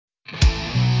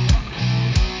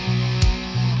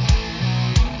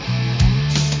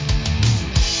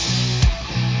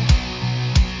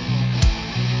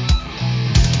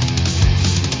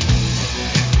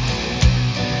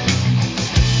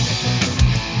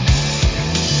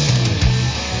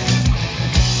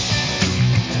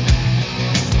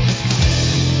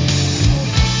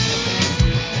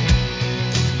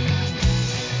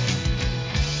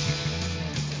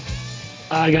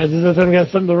Hi guys, this is time we got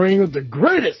something to ring with the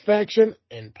greatest faction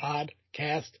in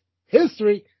podcast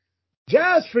history.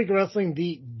 Jazz Freak Wrestling,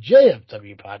 the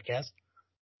JFW podcast,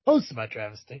 hosted by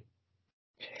Travis T.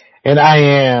 And I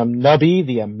am Nubby,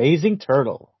 the Amazing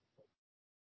Turtle.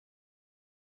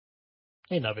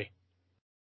 Hey Nubby.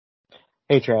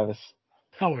 Hey Travis.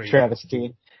 How are you? Travis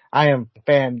T. I am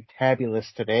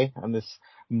fantabulous today on this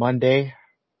Monday.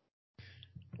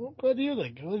 Well, glad to hear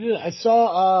that. Glad to hear that. I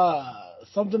saw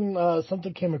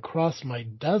something came across my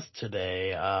desk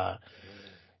today.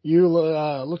 You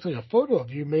looked like a photo of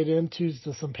you made it into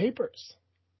some papers.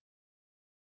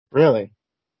 Really?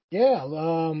 Yeah,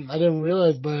 I didn't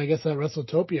realize, but I guess at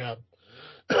WrestleTopia,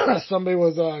 somebody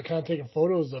was kind of taking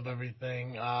photos of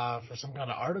everything for some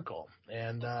kind of article,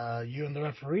 and you and the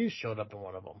referees showed up in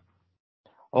one of them.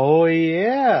 Oh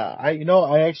yeah.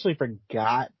 I actually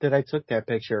forgot that I took that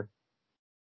picture.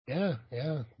 Yeah.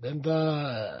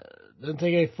 Didn't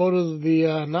take any photos of the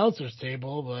announcers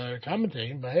table, but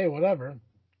commentating. But hey, whatever.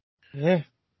 Yeah.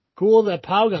 Cool that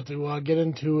Powell got to get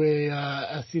into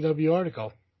a SCW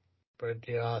article.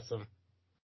 Pretty awesome.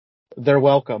 They're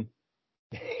welcome.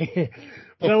 But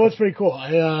that was pretty cool.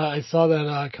 I saw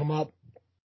that come up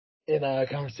in a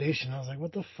conversation. I was like,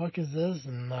 what the fuck is this?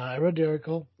 And I read the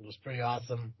article. It was pretty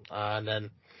awesome. And then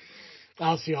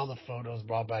I'll see all the photos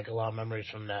brought back a lot of memories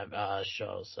from that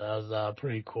show. So that was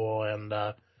pretty cool. And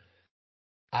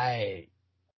I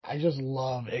I just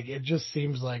love it. It just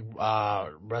seems like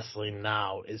wrestling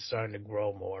now is starting to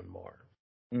grow more and more.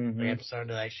 Like Hmm. I'm starting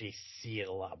to actually see it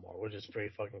a lot more, which is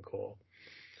pretty fucking cool.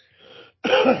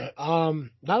 Not a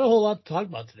whole lot to talk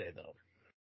about today,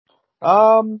 though.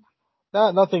 Um,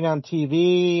 nothing on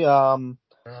TV. I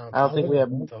don't think we have.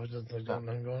 Television, television, there's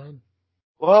nothing going on.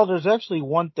 Well, there's actually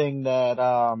one thing that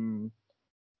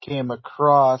came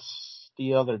across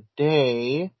the other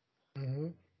day. Mm-hmm.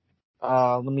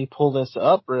 Let me pull this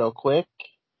up real quick.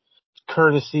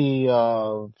 Courtesy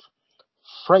of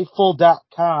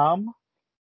Frightful.com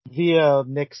via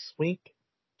Nick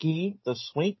Swinky, the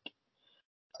Swink.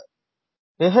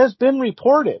 It has been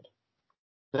reported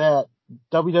that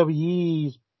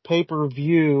WWE's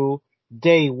pay-per-view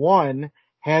day one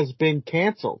has been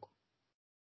canceled.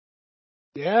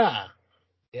 Yeah,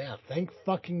 thank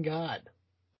fucking God.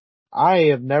 I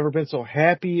have never been so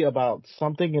happy about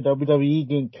something in WWE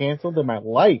getting canceled in my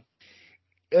life.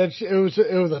 It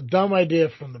was a dumb idea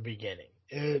from the beginning.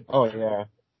 Oh yeah.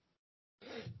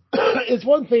 It's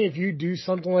one thing if you do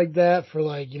something like that for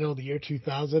like the year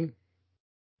 2000,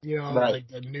 Right. like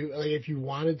the new like if you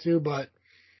wanted to, but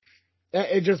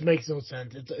it just makes no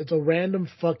sense. It's a random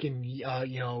fucking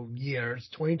year. It's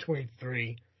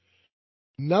 2023.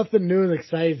 Nothing new and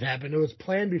exciting has happened. It was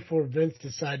planned before Vince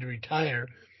decided to retire.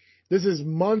 This is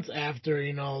months after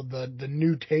the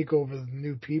new takeover, the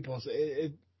new people. So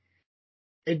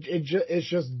it's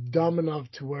just dumb enough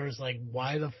to where it's like,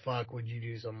 why the fuck would you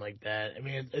do something like that? I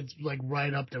mean, it's like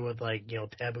right up there with like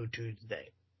Taboo Tuesday.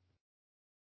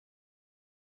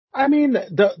 I mean,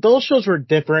 those shows were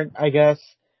different, I guess,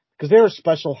 because they were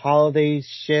special holidays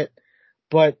shit.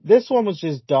 But this one was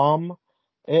just dumb.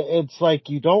 It's like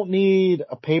you don't need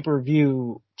a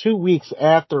pay-per-view 2 weeks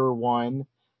after one,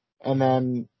 and Mm-hmm.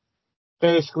 then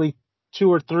basically 2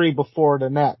 or 3 before the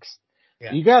next.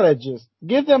 Yeah. You gotta just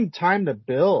give them time to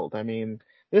build. I mean,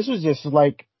 this was just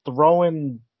like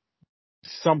throwing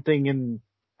something and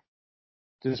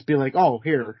just be like, oh,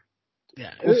 here,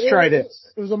 Yeah, let's try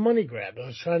this. it was a money grab. I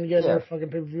was trying to get Yeah, another fucking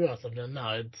pay per view or something. No,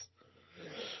 it's.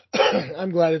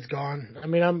 I'm glad it's gone. I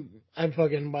mean, I'm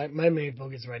fucking my main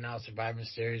focus right now is Survivor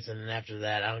Series, and then after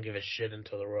that, I don't give a shit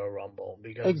until the Royal Rumble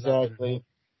because exactly.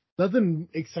 nothing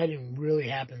exciting really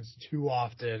happens too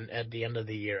often at the end of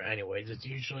the year. Anyways, it's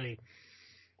usually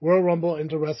Royal Rumble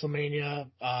into WrestleMania,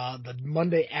 the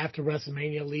Monday after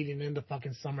WrestleMania leading into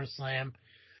fucking SummerSlam.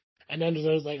 And then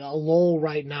there's like a lull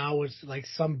right now with like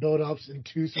some build ups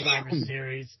into Survivor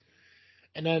Series.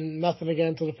 And then nothing again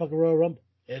until the fucking Royal Rumble.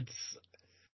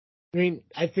 I mean,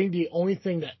 I think the only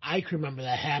thing that I can remember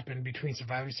that happened between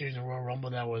Survivor Series and Royal Rumble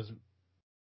that was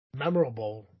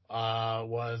memorable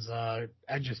was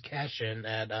Edge's cash in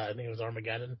at I think it was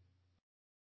Armageddon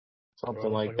or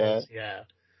Something whatever the fuck like it was. that.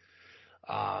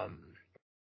 Yeah. Um,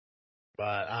 but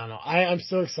I don't know. I'm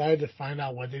so excited to find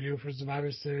out what they do for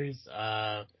Survivor Series.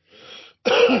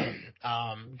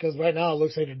 Because right now it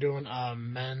looks like they're doing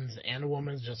men's and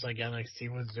women's just like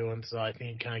NXT was doing. So I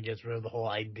think it kind of gets rid of the whole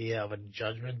idea of a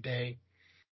Judgment Day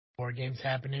war games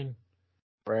happening.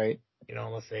 Right.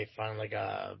 Unless they find like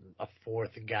a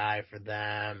fourth guy for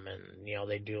them, and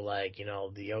they do like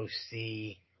the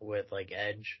OC with like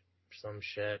Edge or some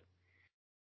shit.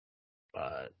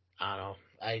 But I don't know.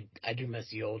 I do miss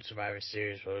the old Survivor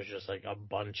Series where it was just like a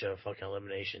bunch of fucking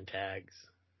elimination tags.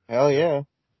 Hell Those, yeah.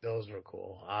 those were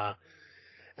cool. And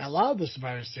a lot of the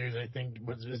Survivor Series, I think,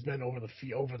 has been over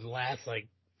the last like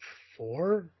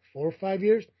 4 or 5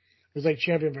 years. It was like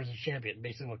champion versus champion,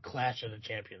 basically what Clash of the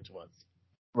Champions was.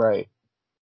 Right.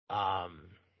 Um,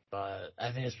 but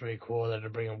I think it's pretty cool that they're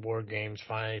bringing War Games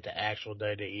finally to actual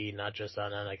WWE, not just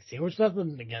on NXT. Which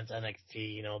nothing against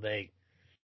NXT,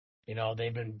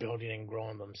 they've been building and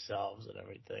growing themselves and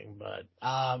everything. But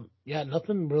yeah,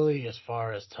 nothing really as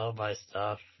far as televised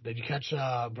stuff. Did you catch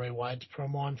Bray Wyatt's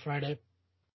promo on Friday?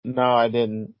 No, I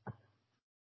didn't.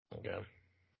 Okay,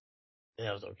 yeah,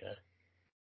 it was okay.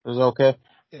 It was okay.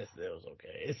 Yes, it was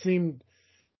okay.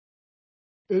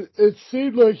 It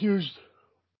seemed like he was.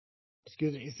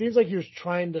 Excuse me. It seems like he was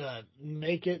trying to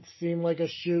make it seem like a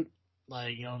shoot.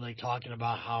 Like, like talking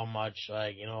about how much,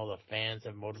 like, the fans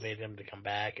have motivated him to come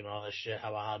back and all this shit,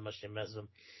 how much they miss him.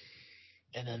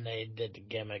 And then they did the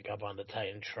gimmick up on the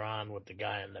Titantron with the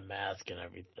guy in the mask and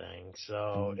everything.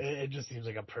 So Mm. it just seems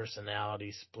like a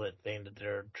personality split thing that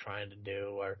they're trying to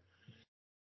do. Or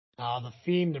the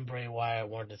Fiend and Bray Wyatt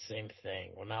weren't the same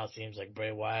thing. Well, now it seems like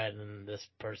Bray Wyatt and this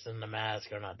person in the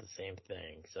mask are not the same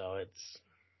thing. So it's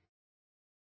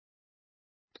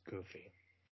goofy.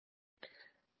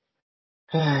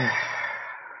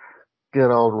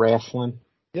 Good old wrestling.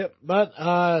 Yep, but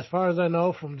as far as I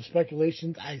know from the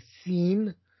speculations I've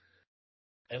seen,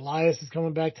 Elias is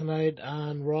coming back tonight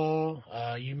on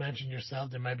Raw. You mentioned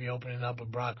yourself they might be opening up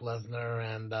with Brock Lesnar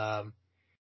and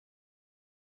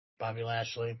Bobby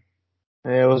Lashley.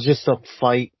 It was just a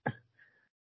fight.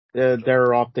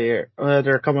 They're off the air.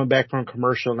 They're coming back from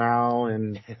commercial now,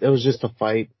 and it was just a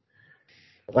fight.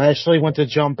 Lashley went to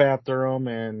jump after him,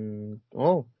 and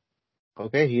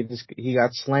okay, he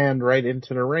got slammed right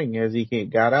into the ring as he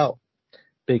got out.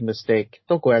 Big mistake.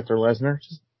 Don't go after Lesnar.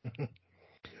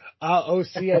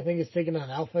 OC I think is taking on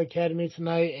Alpha Academy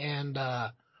tonight, and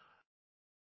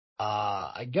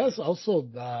I guess also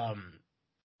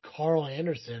Carl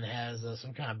Anderson has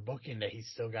some kind of booking that he's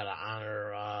still got to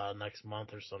honor next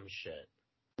month or some shit.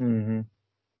 Hmm.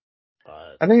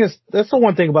 But I think that's the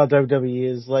one thing about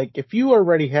WWE is like if you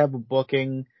already have a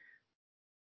booking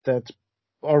that's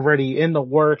already in the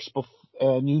works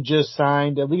and you just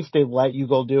signed, at least they let you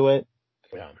go do it.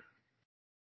 yeah,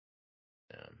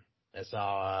 yeah. I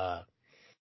saw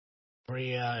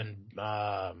Bria and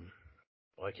well,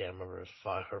 I can't remember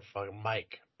her fucking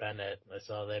Mike Bennett. I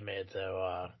saw they made it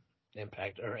to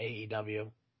Impact or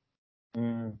AEW.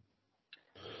 Mm,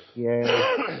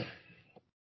 yeah.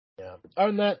 Yeah. Other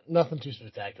than that, nothing too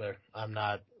spectacular. I don't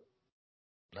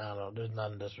know. There's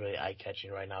nothing that's really eye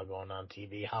catching right now going on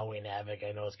TV. Halloween Havoc,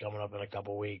 I know it's coming up in a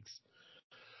couple weeks.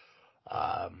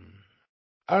 Um,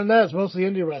 Other than that, it's mostly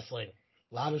indie wrestling.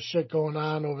 A lot of shit going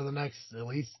on over the next at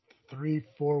least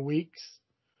 3-4 weeks.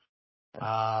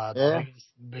 The Yeah.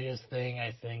 biggest thing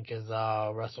I think is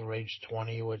Wrestle Rage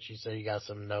 20, which you said you got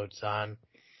some notes on.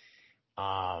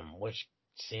 Which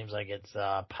seems like it's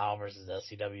PAL versus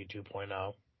SCW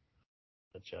 2.0.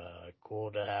 Which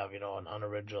cool to have, an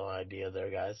unoriginal idea there,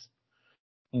 guys.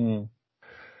 Mm.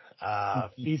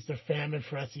 Feast of Famine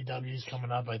for SCW is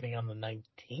coming up, I think, on the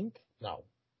 19th. No,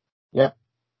 Yep.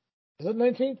 is it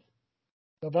 19th? Yes,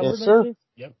 November sir. 19th?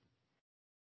 Yep.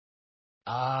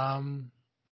 Um,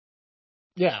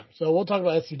 yeah, so we'll talk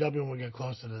about SCW when we get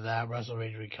closer to that. Wrestle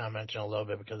Rage we kind of mentioned a little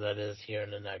bit because that is here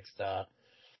in the next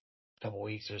couple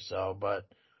weeks or so. But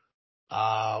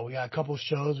we got a couple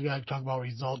shows we got to talk about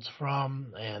results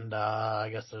from, and I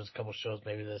guess there's a couple shows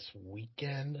maybe this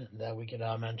weekend that we could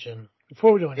mention.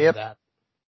 Before we do any of Yep. that,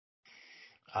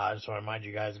 I just want to remind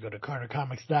you guys to go to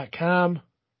CarterComics.com,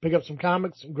 pick up some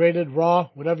comics, graded, raw,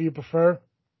 whatever you prefer.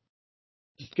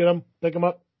 Just get them, pick them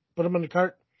up, put them in the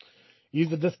cart. Use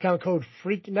the discount code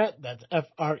FREAKNET, that's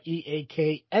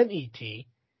FREAKNET.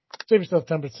 Save yourself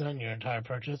 10% on your entire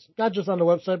purchase. Not just on the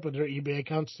website, but their eBay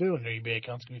accounts too. And their eBay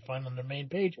accounts can be found on their main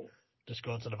page. Just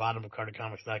go to the bottom of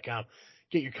CarterComics.com.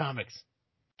 Get your comics.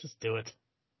 Just do it.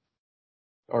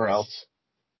 Or else.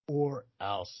 Or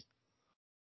else.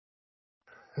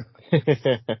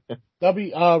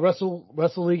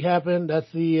 Wrestle League happened.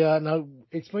 That's the now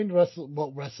explain to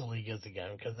what Wrestle League is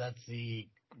again, because that's the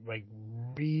like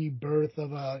rebirth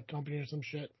of a company or some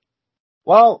shit.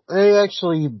 Well, they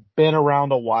actually been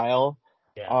around a while.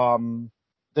 Yeah. Um,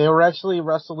 they were actually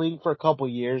Wrestle League for a couple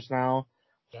years now.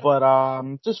 Yeah.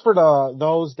 But just for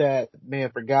those that may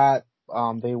have forgot,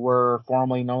 they were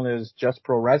formerly known as Just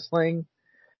Pro Wrestling.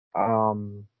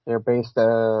 They're based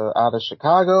out of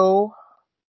Chicago.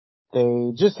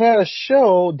 They just had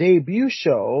a debut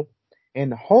show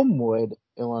in Homewood,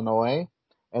 Illinois.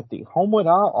 at the Homewood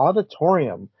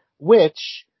Auditorium,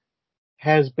 which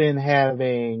has been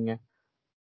having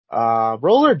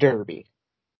roller derby,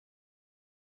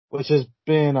 which has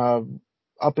been a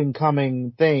up and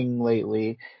coming thing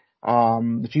lately.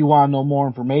 If you want to know more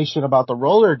information about the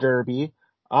roller derby,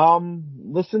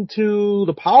 listen to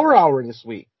the Power Hour this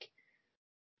week,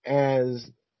 as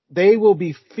they will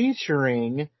be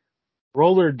featuring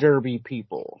roller derby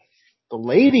people. The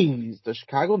ladies, the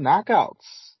Chicago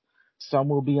Knockouts. Some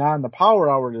will be on the Power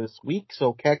Hour this week,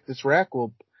 so Cactus Rack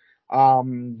will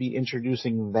be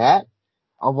introducing that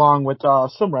along with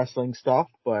some wrestling stuff,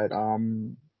 but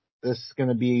this is going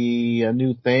to be a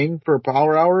new thing for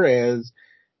Power Hour, as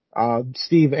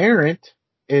Steve Arndt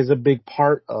is a big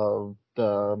part of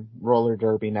the roller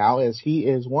derby now, as he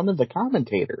is one of the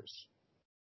commentators.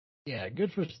 Yeah,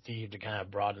 good for Steve to kind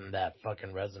of broaden that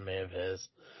fucking resume of his.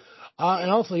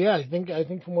 And also, yeah, I think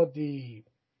from what the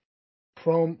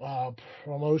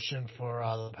promotion for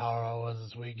the Power Hour was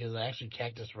this week is actually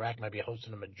Cactus Rack might be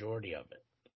hosting a majority of it,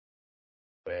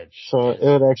 which So is it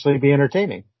would actually be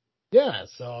entertaining. yeah.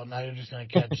 So now you're just gonna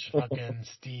catch fucking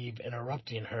Steve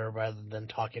interrupting her rather than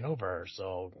talking over her.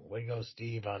 So way to go,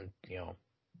 Steve, on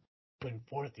putting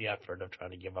forth the effort of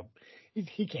trying to give up.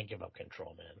 He can't give up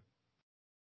control, man.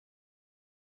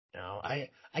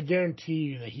 I guarantee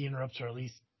you that he interrupts her at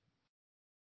least.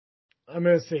 I'm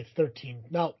gonna say 13,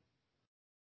 no,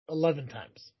 11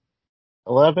 times.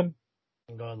 11?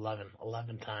 I'm going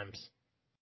 11 times.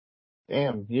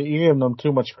 Damn, you're giving them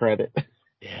too much credit.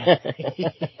 Yeah.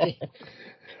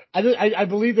 I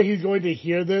believe that he's going to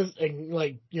hear this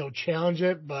and challenge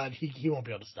it, but he won't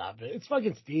be able to stop it. It's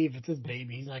fucking Steve. It's his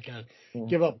baby. He's not gonna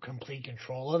give up complete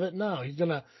control of it. No, he's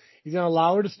gonna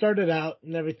allow her to start it out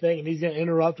and everything, and he's gonna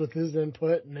interrupt with his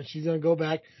input, and then she's gonna go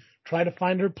back, try to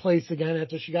find her place again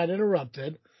after she got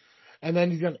interrupted, and then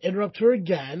he's gonna interrupt her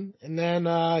again, and then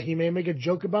he may make a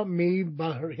joke about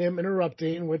him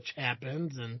interrupting, which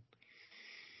happens, and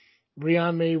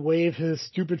Rion may wave his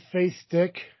stupid face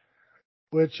stick,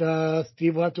 which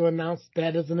Steve will have to announce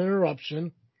that as an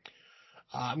interruption.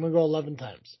 I'm going to go 11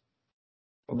 times.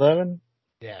 11?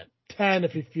 Yeah, 10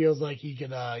 if he feels like he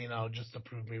could, just to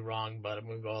prove me wrong, but I'm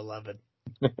going to go 11.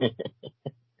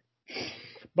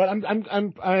 But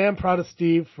I am proud of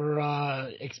Steve for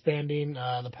expanding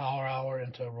the Power Hour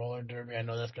into roller derby. I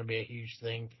know that's going to be a huge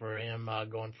thing for him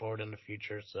going forward in the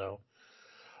future. So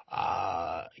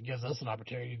it gives us an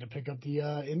opportunity to pick up the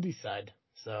indie side.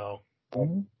 So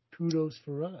kudos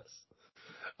for us.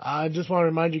 I just want to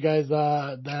remind you guys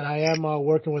that I am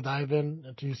working with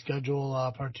Ivan to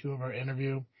schedule part 2 of our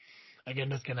interview. Again,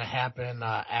 that's going to happen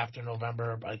after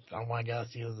November. I want to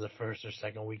guess either the first or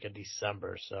second week of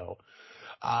December. So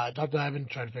I talked to Ivan,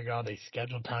 trying to figure out a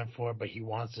scheduled time for it, but he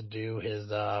wants to do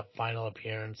his final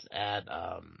appearance at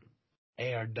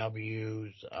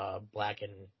ARW's Black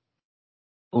and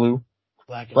Blue.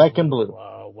 Black and Black Blue and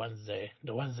Blue. Wednesday,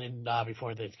 the Wednesday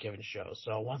before Thanksgiving show.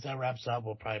 So once that wraps up,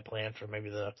 we'll probably plan for maybe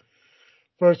the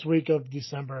first week of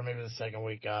December, maybe the second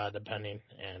week, depending,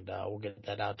 and we'll get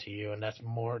that out to you. And that's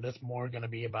more going to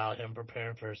be about him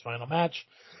preparing for his final match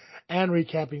and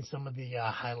recapping some of the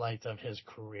highlights of his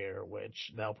career,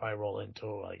 which they'll probably roll into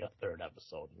like a third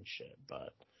episode and shit.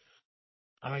 But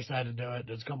I'm excited to do it.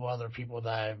 There's a couple other people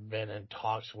that I've been in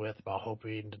talks with about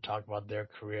hoping to talk about their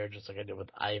career, just like I did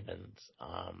with Ivan's.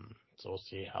 So we'll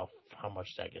see how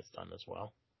much that gets done as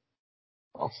well.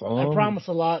 Awesome. I promise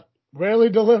a lot. Rarely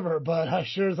deliver, but I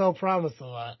sure as hell promise a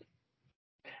lot.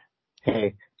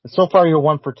 Hey, so far you're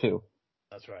 1 for 2.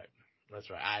 That's right.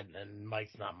 And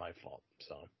Mike's not my fault.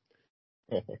 So,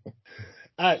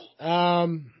 all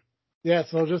right. Yeah.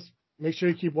 So just make sure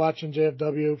you keep watching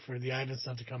JFW for the Ivan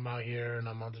stuff to come out here in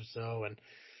a month or so. And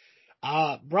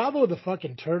bravo to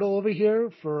fucking Turtle over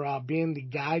here for being the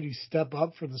guy to step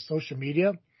up for the social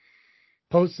media,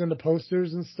 posting the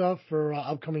posters and stuff for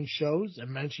upcoming shows, and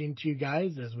mentioning to you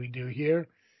guys, as we do here,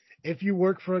 if you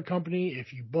work for a company,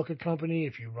 if you book a company,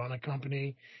 if you run a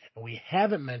company, and we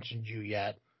haven't mentioned you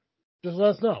yet, just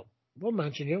let us know. We'll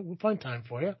mention you. We'll find time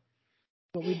for you.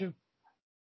 That's what we do.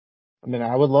 I mean,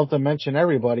 I would love to mention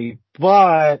everybody,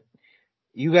 but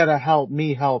you gotta help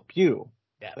me help you.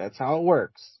 Yeah. That's how it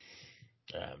works.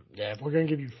 Yeah, if we're going to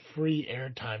give you free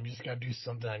airtime, you just got to do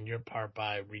something on your part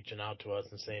by reaching out to us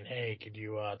and saying, hey, could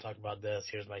you talk about this?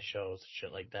 Here's my shows,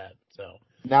 shit like that. So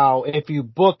Now, if you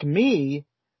book me,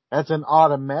 that's an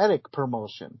automatic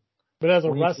promotion. But as a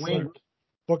Wink, wrestler, wink.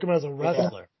 book him as a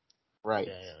wrestler. Right.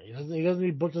 Yeah. He doesn't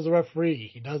need booked as a referee.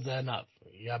 He does that enough.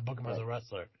 You got to book him as a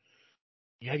wrestler.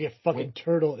 You got to get fucking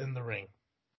Turtle in the ring.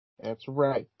 That's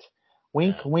right.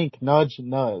 Wink, wink, nudge,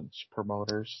 nudge,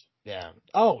 promoters. Yeah.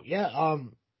 Oh, yeah.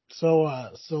 So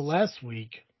last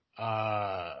week,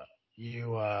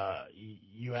 you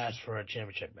asked for a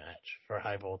championship match for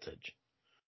High Voltage.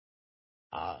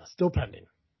 Still pending.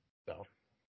 So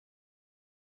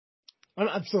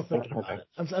I'm still thinking about Okay.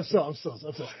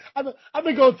 it. I've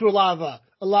been going through a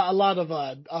lot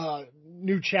of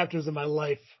new chapters in my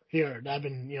life here that I've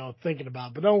been thinking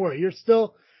about. But don't worry, you're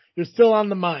still on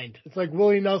the mind. It's like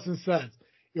Willie Nelson says,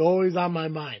 you're always on my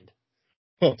mind.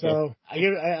 So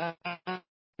I'm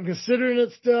considering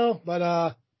it still,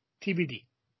 but TBD.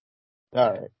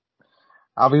 All right.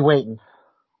 I'll be waiting.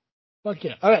 Fuck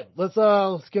yeah! All right, let's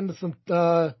get into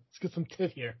let's get some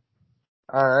tit here.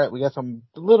 All right. We got a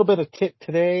little bit of tit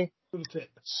today. Little tit.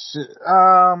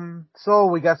 So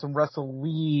we got some Wrestle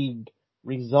League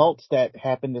results that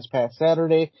happened this past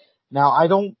Saturday. Now, I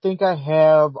don't think I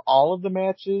have all of the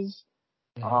matches.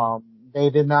 Mm-hmm. They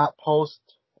did not post,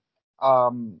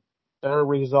 their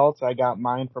results. I got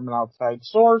mine from an outside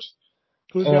source,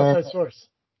 Who's the and, outside source?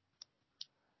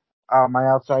 my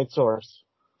outside source.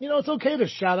 It's okay to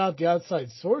shout out the outside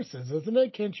sources, isn't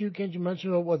it? Can't you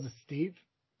mention what was it, Steve?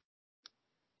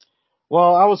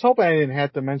 Well, I was hoping I didn't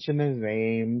have to mention his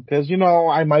name, because,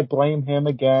 I might blame him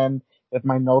again if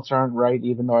my notes aren't right,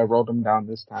 even though I wrote them down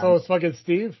this So time. it's fucking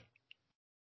Steve.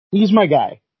 He's my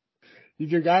guy.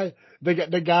 He's your guy. The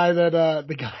guy that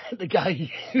the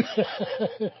guy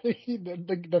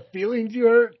the feelings you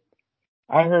hurt.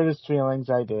 I hurt his feelings,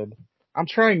 I did. I'm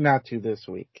trying not to this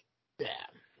week. Yeah,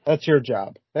 That's your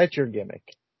job. That's your gimmick.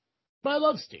 but I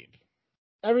love Steve.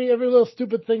 Every little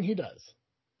stupid thing he does.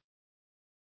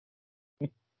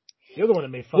 You're the one that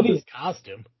made fun What of do his you,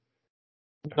 costume.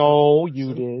 no, you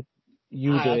Person. did.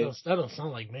 You did. That don't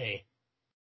sound like me.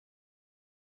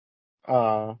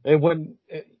 It wouldn't,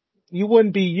 you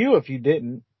wouldn't be you if you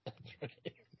didn't.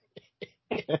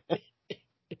 Okay,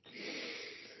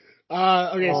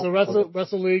 so Oh,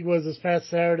 Wrestle League was this past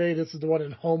Saturday. This is the one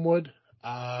in Homewood.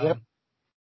 yep.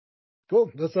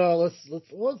 Cool.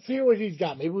 Let's hear what he's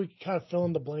got. Maybe we can kind of fill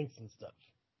in the blanks and stuff.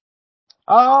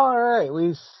 All right.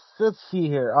 Let's see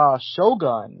here.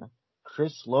 Shogun.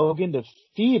 Chris Logan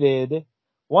defeated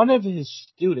one of his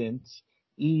students,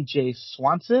 E.J.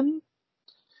 Swanson.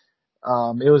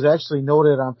 It was actually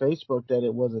noted on Facebook that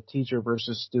it was a teacher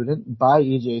versus student by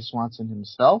E.J. Swanson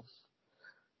himself.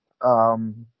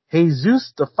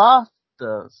 Jesus DeSafoyo,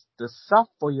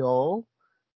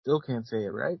 still can't say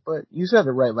it right, but you said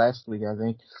it right last week, I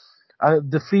think.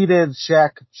 Defeated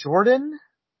Shaq Jordan.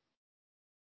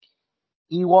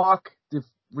 Ewok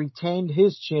retained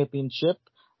his championship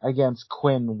against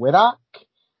Quinn Whittock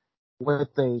with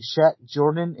a Shaq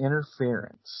Jordan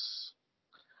interference.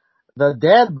 The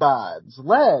Dad Bods,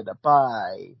 led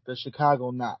by the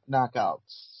Chicago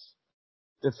Knockouts,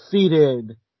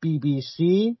 defeated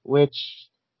BBC, which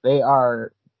they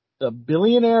are the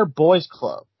Billionaire Boys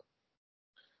Club.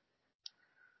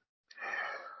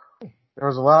 There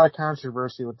was a lot of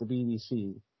controversy with the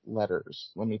BBC letters,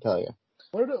 let me tell you.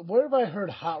 Where have I heard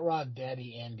Hot Rod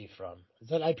Daddy Andy from? Is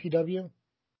that IPW?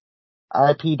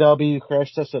 IPW,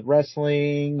 Crash Tested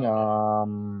Wrestling.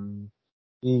 Okay.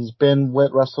 He's been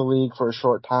with Wrestle League for a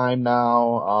short time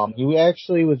now. He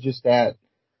actually was just at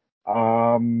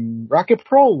Rocket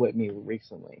Pro with me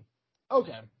recently.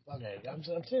 Okay. I'm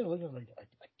saying looking like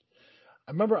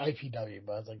I remember IPW,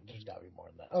 but I was like, there's got to be more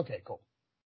than that. Okay, cool.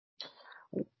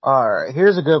 All right,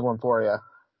 here's a good one for you.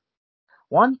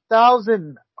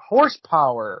 1,000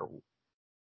 horsepower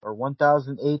or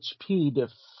 1,000 HP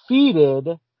defeated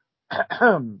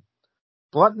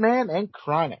Bluntman and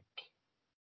Chronic.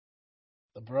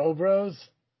 The Bro Bros.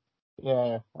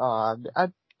 Yeah, I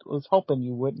was hoping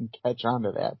you wouldn't catch on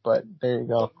to that, but there you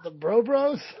go. The Bro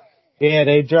Bros. Yeah,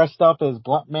 they dressed up as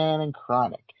Bluntman and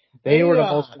Chronic. They They were the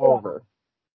most over.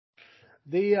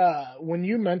 when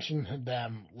you mentioned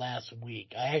them last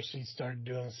week, I actually started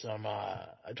doing some. I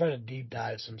tried to deep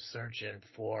dive some searching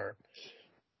for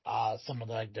some of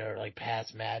their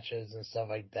past matches and stuff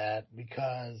like that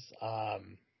because I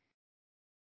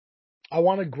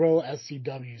want to grow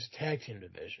SCW's tag team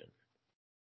division,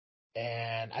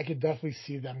 and I could definitely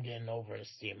see them getting over in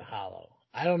Steam Hollow.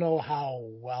 I don't know how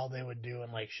well they would do in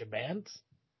Shabans,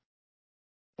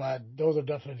 but those are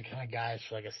definitely the kind of guys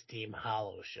for a Steam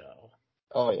Hollow show.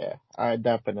 Oh yeah, I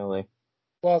definitely.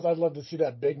 Plus, I'd love to see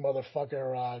that big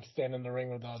motherfucker stand in the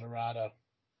ring with El Dorado.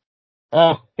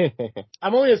 Uh,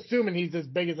 I'm only assuming he's as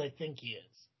big as I think he is.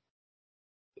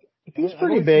 he's I've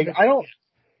pretty only seen big.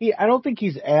 the I don't think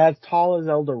he's as tall as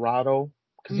El Dorado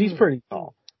because he's mm, pretty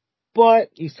tall, but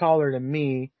he's taller than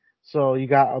me, so you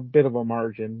got a bit of a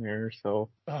margin there. So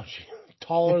oh,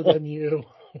 taller than you.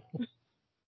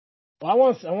 Well, I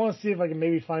want to see if I can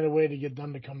maybe find a way to get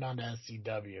them to come down to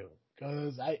SCW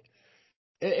because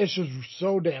it's just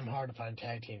so damn hard to find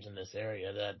tag teams in this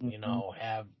area that Hmm.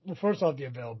 have well, first off the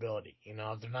availability.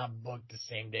 If they're not booked the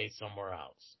same day somewhere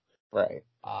else. Right.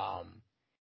 Um,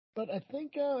 but I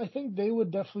think they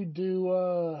would definitely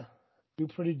do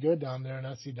pretty good down there in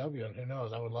SCW, and who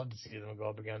knows? I would love to see them go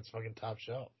up against fucking Top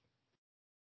Shelf.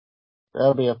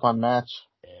 That'll be a fun match.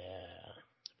 Yeah,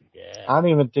 yeah. I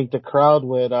don't even think the crowd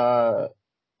would, I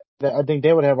think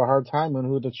they would have a hard time on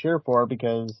who to cheer for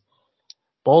because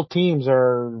both teams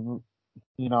are,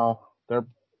 they're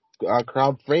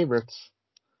crowd favorites.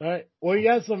 All right. Well, you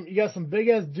got some big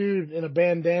ass dude in a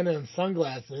bandana and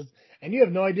sunglasses, and you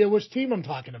have no idea which team I'm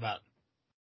talking about.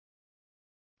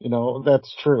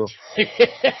 That's true.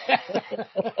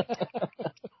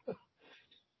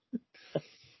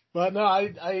 But no,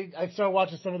 I started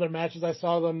watching some of their matches. I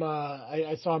saw them.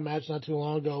 I saw a match not too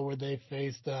long ago where they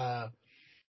faced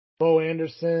Bo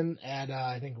Anderson at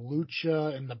I think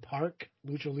Lucha in the Park,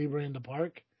 Lucha Libre in the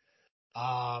Park.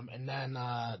 And then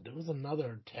there was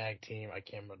another tag team. I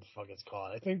can't remember what the fuck it's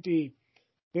called. I think the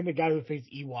guy who faced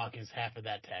Ewok is half of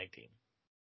that tag team.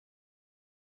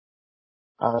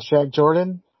 Shaq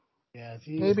Jordan, Yeah, is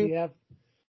maybe?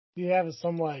 he have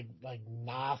some like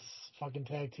Nas fucking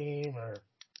tag team or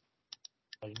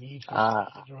like Need for Uh,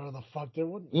 Speed or whatever the fuck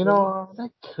that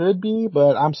could be,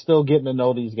 but I'm still getting to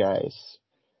know these guys.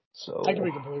 I could So,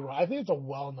 be completely wrong. I think it's a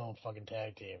well known fucking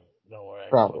tag team. Don't worry,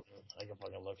 probably. I can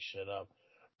fucking look shit up.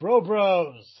 Bro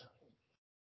Bros.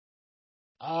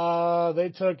 They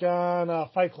took on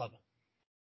Fight Club.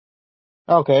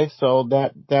 Okay, so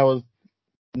that was,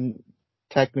 mm,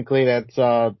 technically that's,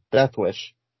 Death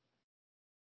Wish.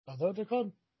 Is that what they're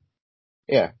called?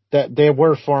 Yeah, that they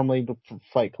were formerly the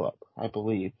Fight Club, I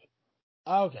believe.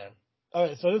 Oh, okay.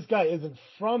 Okay, so this guy isn't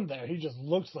from there. He just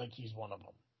looks like he's one of them.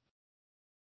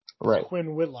 It's Right.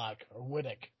 Quinn Whitlock or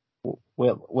Whittick.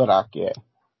 Whitlock, yeah.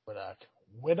 Whitlock.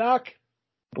 Whitlock?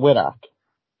 Whitlock,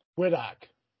 Whitlock.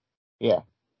 yeah.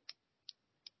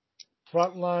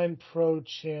 Frontline Pro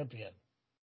Champion.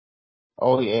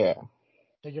 Oh yeah.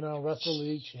 Taking on Wrestle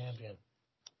League Champion.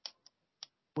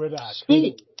 Whitlock.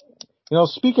 Speak,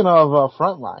 Speaking of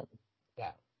Frontline,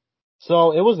 Yeah.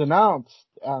 so it was announced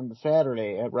on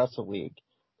Saturday at Wrestle League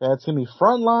that it's gonna be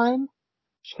Frontline,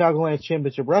 Chicagoland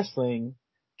Championship Wrestling,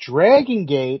 Dragon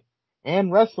Gate,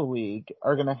 and Wrestle League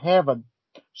are gonna have a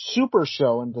super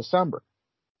show in December.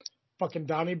 Fucking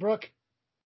Donnybrook.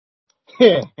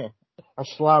 A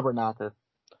slobber knocker.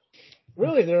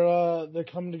 Really, they're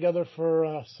coming together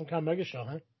for some kind of mega show,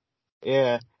 huh?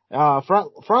 Yeah.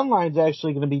 Frontline's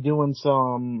actually going to be doing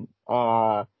some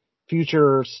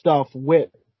future stuff with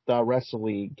the Wrestle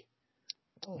League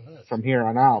Oh, nice. from here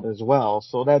on out as well.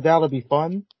 So that'll be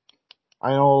fun.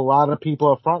 I know a lot of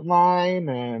people at Frontline,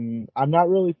 and I'm not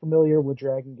really familiar with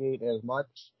Dragon Gate as much.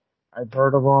 I've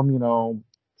heard of them,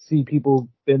 see people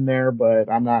been there, but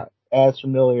I'm not as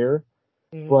familiar.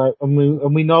 Mm-hmm. But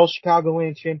and we know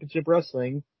Chicagoland Championship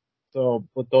Wrestling. So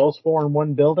with those four in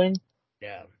one building,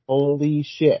 Yeah. holy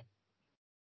shit.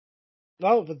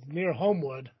 Well, if it's near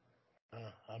Homewood,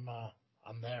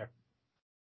 I'm there.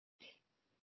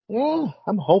 Yeah,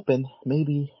 I'm hoping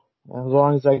maybe as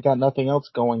long as I got nothing else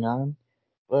going on,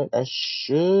 but I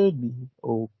should be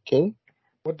okay.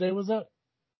 What day was that?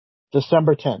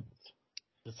 December 10th,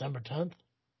 December 10th.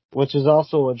 which is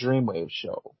also a Dreamwave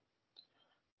show.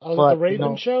 Oh, is that the But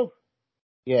Raven show?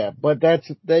 yeah, but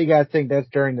they gotta think that's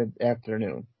during the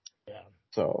afternoon. Yeah.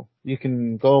 So you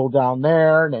can go down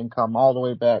there and then come all the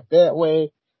way back that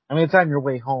way. I mean, it's on your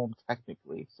way home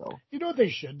technically. So You know what they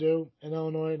should do in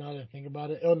Illinois? Now that I think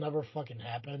about it, it'll never fucking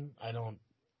happen. I don't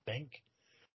think.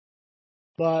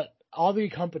 But all the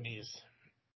companies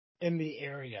in the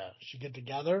area should get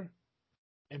together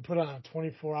and put on a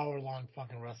 24-hour long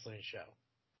fucking wrestling show.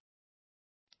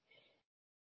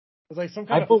 It's like some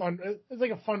I kind of be- fun. It's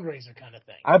like a fundraiser kind of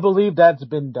thing. I believe that's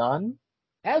been done.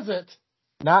 Has it?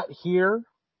 Not here.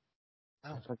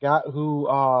 I Oh. forgot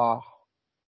who.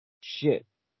 Shit.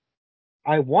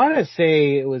 I want to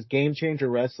say it was Game Changer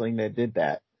Wrestling that did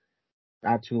that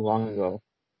not too long ago.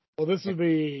 Well, this would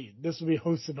be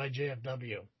hosted by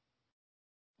JFW.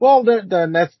 Well,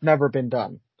 then that's never been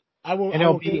done, and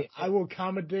it'll be. I will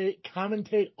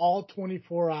commentate all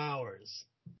 24 hours.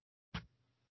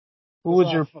 Who That's would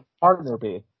all. your partner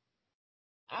be?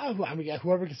 I mean,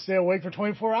 whoever can stay awake for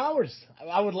 24 hours.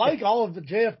 I would like all of the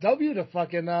JFW to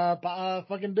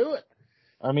fucking do it.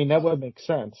 I mean, that would make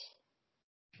sense.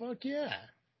 Fuck yeah.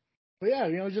 But yeah,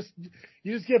 you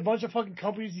just get a bunch of fucking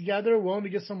companies together, willing to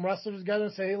get some wrestlers together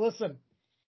and say, hey, listen,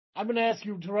 I'm gonna ask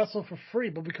you to wrestle for free,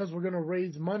 but because we're gonna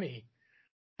raise money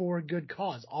for a good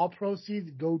cause. All proceeds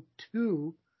go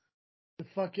to the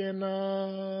fucking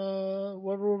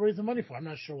whatever we're raising money for. I'm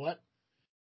not sure what.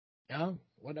 You know,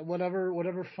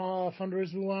 whatever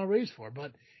fundraiser we want to raise for.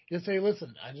 But just say,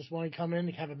 listen, I just want to come in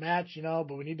and have a match,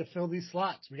 but we need to fill these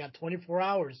slots. We got 24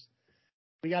 hours.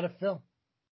 We got to fill.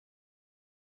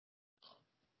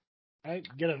 Right?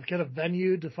 Get a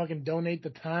venue to fucking donate the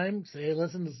time. Say, hey,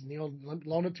 listen, this,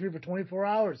 loan it to me for 24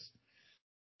 hours.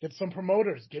 Get some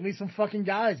promoters. Give me some fucking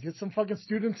guys. Get some fucking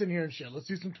students in here and shit. Let's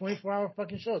do some 24-hour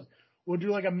fucking shows. We'll do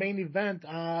like a main event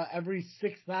every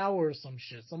 6th hour or some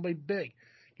shit. Somebody big.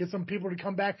 Get some people to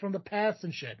come back from the past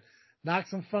and shit. Knock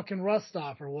some fucking rust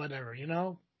off or whatever,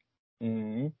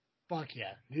 Mm-hmm. Fuck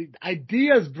yeah.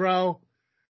 Ideas, bro.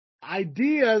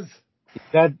 Ideas.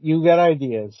 You got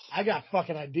ideas. I got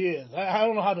fucking ideas. I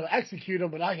don't know how to execute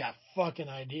them, but I got fucking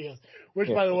ideas. Which,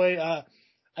 Yeah. by the way, I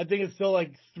think it's still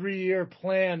like 3-year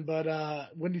plan, but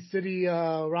Windy City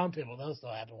Roundtable, that'll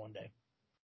still happen one day.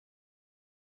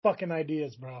 Fucking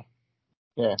ideas, bro.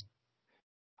 Yeah.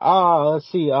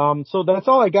 Let's see. So that's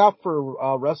all I got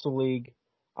for Wrestle League.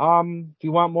 If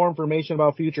you want more information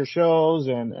about future shows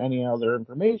and any other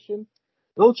information,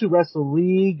 go to Wrestle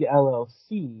League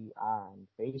LLC on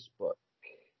Facebook.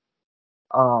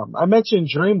 I mentioned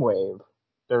Dreamwave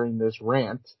during this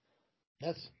rant.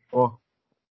 Yes. Well,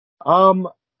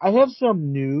 I have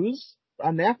some news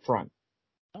on that front.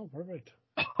 Oh, perfect.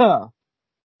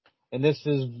 And this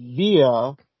is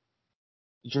via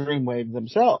Dreamwave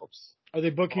themselves. Are they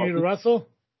booking you to wrestle?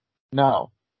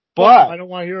 No. Fuck 'em, But I don't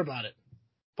want to hear about it.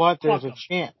 there's Fuck a 'em.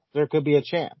 chance. There could be a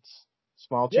chance.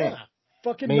 Small chance. Yeah.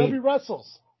 Fucking Maybe. Nubby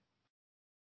wrestles.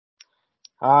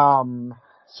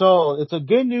 So it's a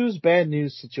good news, bad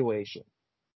news situation.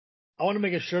 I want to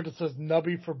make a shirt that says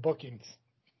Nubby for bookings.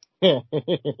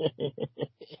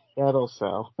 That'll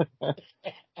sell.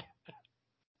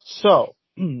 So,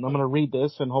 I'm gonna read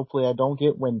this and hopefully I don't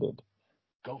get winded.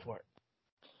 Go for it.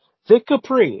 Vic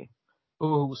Capri,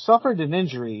 who suffered an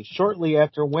injury shortly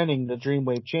after winning the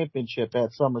Dreamwave Championship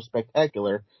at Summer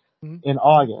Spectacular in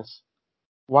August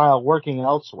while working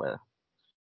elsewhere.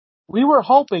 We were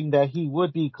hoping that he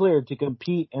would be cleared to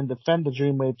compete and defend the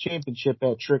Dreamwave Championship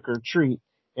at Trick or Treat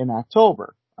in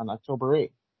October, on October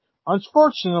 8th.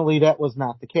 Unfortunately, that was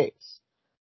not the case.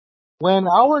 When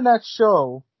our next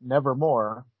show,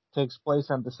 Nevermore, takes place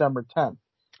on December 10th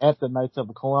at the Knights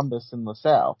of Columbus in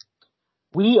LaSalle,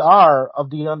 we are of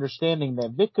the understanding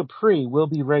that Vic Capri will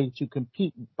be ready to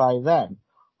compete by then.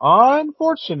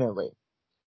 Unfortunately,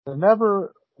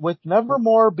 with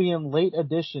Nevermore being late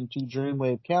addition to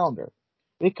Dreamwave calendar,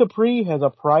 Vic Capri has a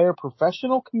prior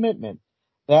professional commitment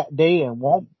that day and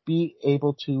won't be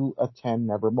able to attend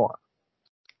Nevermore.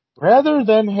 Rather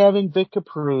than having Vic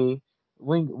Capri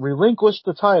relinquish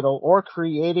the title or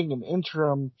creating an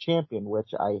interim champion,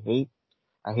 which I hate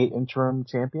interim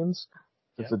champions.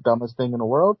 It's the dumbest thing in the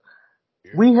world.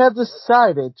 We have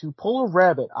decided to pull a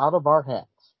rabbit out of our hats.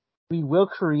 We will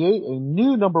create a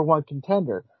new number one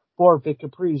contender for Vic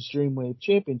Capri's Dreamwave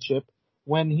Championship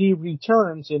when he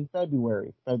returns in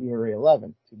February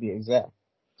 11th to be exact.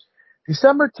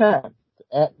 December 10th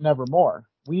at Nevermore,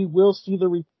 we will see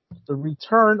the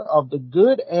return of the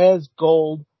Good as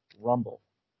Gold Rumble.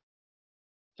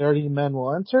 30 men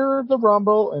will enter the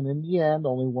Rumble, and in the end,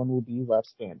 only one will be left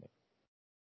standing.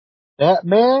 That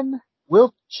man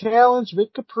will challenge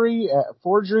Vic Capri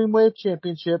for Dreamwave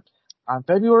Championship on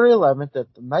February 11th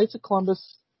at the Knights of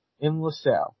Columbus in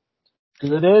LaSalle.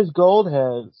 Good as Gold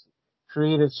has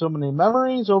created so many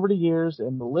memories over the years,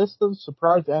 and the list of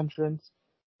surprise entrants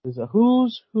is a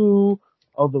who's who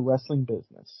of the wrestling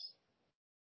business.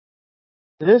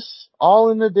 This all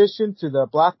in addition to the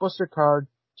blockbuster card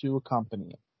to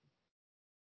accompany it.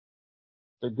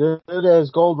 The Good as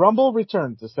Gold Rumble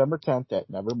returns December 10th at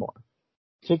Nevermore.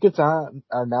 Tickets are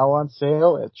now on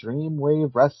sale at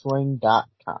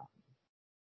DreamWaveWrestling.com.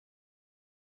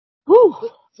 Whew.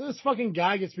 So this fucking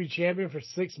guy gets to be champion for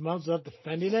 6 months without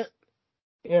defending it?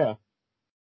 Yeah.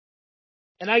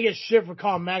 And I get shit for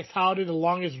calling Max Holiday the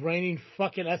longest reigning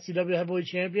fucking SCW heavyweight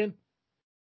champion?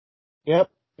 Yep.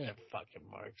 Yeah, fucking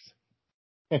marks.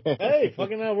 Hey,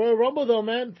 fucking Royal Rumble though,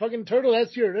 man. Fucking Turtle,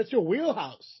 that's your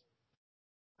wheelhouse.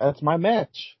 That's my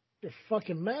match. Your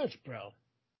fucking match, bro.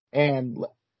 And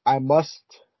I must,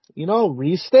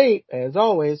 restate, as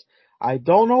always, I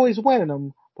don't always win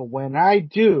them, but when I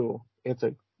do, it's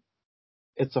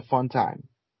a fun time.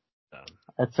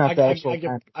 That's not the actual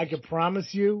time. I can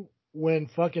promise you, when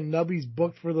fucking Nubby's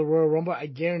booked for the Royal Rumble, I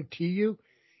guarantee you,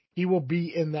 he will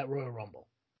be in that Royal Rumble.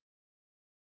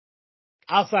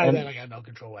 Outside of that, I got no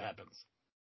control what happens.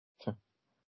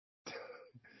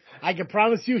 I can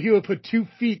promise you he would put 2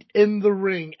 feet in the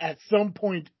ring at some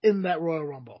point in that Royal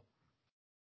Rumble.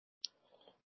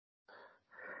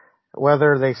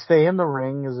 Whether they stay in the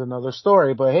ring is another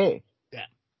story, but hey. Yeah.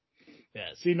 Yeah.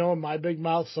 See, knowing my big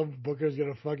mouth, some booker's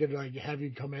gonna fucking like have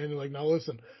you come in and like, now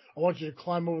listen, I want you to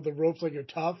climb over the ropes like you're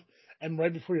tough, and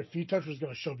right before your feet touch, we're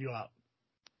gonna shove you out.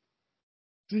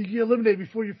 So you get eliminated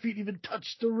before your feet even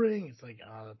touch the ring. It's like,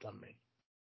 oh, that's on me.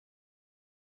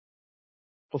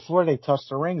 Before they touch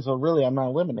the ring, so really I'm not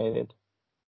eliminated.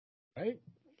 Right?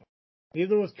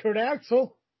 Neither was Kurt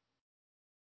Axel.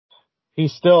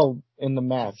 He's still in the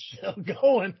match. Still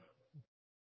going.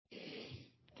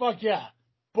 Fuck yeah.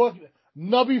 Book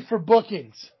Nubby for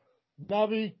bookings.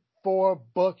 Nubby for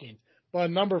bookings. But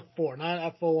number 4,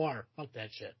 not FOR. Fuck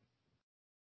that shit.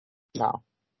 No.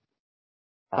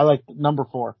 I like number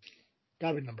 4.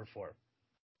 Gotta be number 4.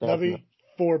 Definitely. Nubby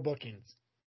for bookings.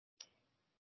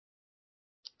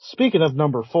 Speaking of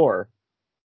number 4,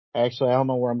 actually I don't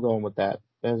know where I'm going with that.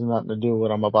 It has nothing to do with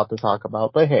what I'm about to talk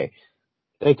about. But hey,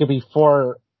 they could be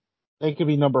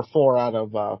number 4 out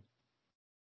of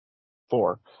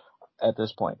 4 at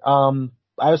this point. I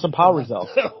have some POW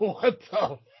results. What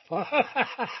the fuck?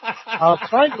 I was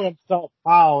trying to insult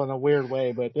POW in a weird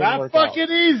way, but it didn't Not work fucking out.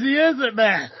 easy, is it,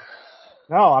 man?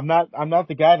 No, I'm not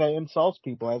the guy that insults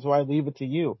people. That's why I leave it to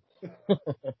you.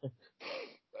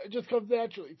 It just comes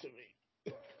naturally to me.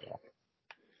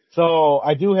 So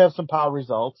I do have some POW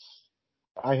results.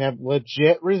 I have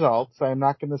legit results. I'm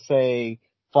not going to say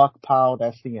fuck POW,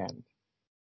 that's the end.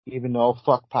 Even though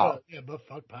fuck POW. But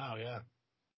fuck Pow, yeah.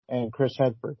 And Chris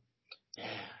Hedford. Yeah,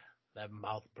 that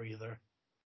mouth breather.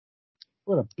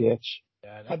 What a bitch.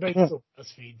 Yeah, I bet he still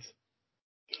breastfeeds.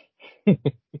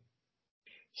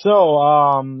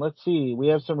 So, let's see. We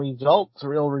have some results,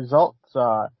 real results.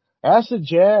 Acid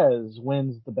Jazz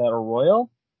wins the Battle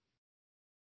Royal.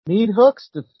 Meat Hooks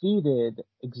defeated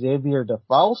Xavier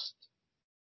DeFaust.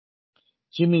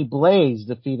 Jimmy Blaze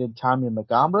defeated Tommy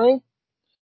Montgomery.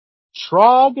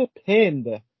 Trog pinned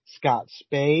Scott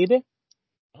Spade.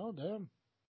 Oh, damn.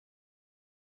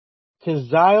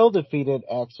 Kazile defeated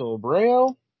Axel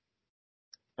Abreu.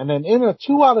 And then in a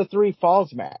 2 out of 3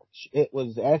 falls match, it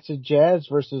was Acid Jazz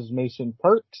versus Mason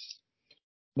Perks.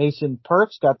 Mason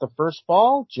Perks got the first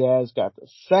fall. Jazz got the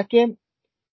second.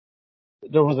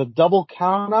 There was a double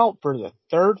count out for the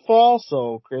third fall,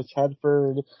 so Chris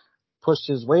Hedford pushed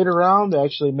his weight around,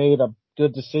 actually made a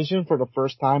good decision for the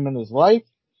first time in his life.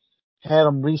 Had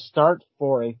him restart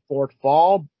for a fourth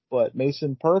fall, but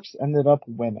Mason Perks ended up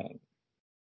winning.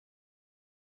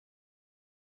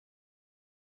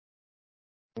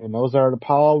 And those are the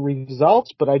POW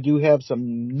results, but I do have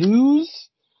some news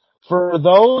for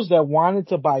those that wanted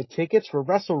to buy tickets for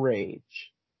Wrestle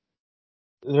Rage.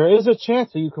 There is a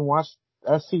chance that you can watch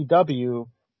SCW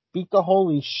beat the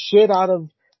holy shit out of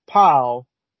POW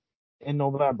in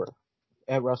November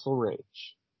at Wrestle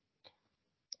Rage.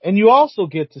 And you also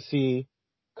get to see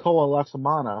Koa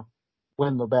Lexamana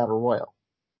win the Battle Royal.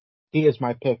 He is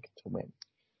my pick to win.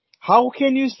 How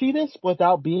can you see this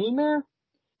without being there?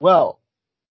 Well,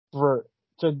 for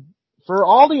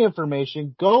all the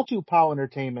information, go to POW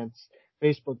Entertainment's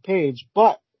Facebook page,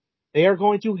 but they are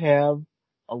going to have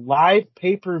a live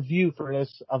pay-per-view for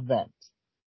this event.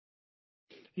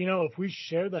 You know, if we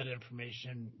share that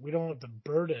information, we don't have to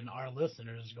burden our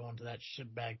listeners going to that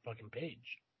shitbag fucking page.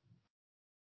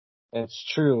 It's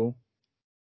true.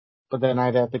 But then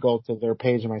I'd have to go to their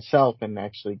page myself and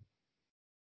actually...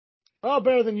 Oh,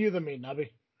 better than you than me,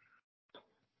 Nubby.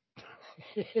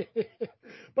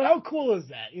 But how cool is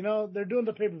that? You know, they're doing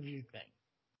the pay-per-view thing.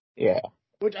 Yeah.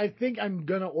 Which I think I'm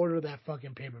gonna order that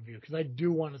fucking pay-per-view because I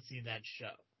do want to see that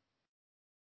show.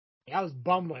 I was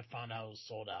bummed when I found out it was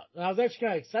sold out. And I was actually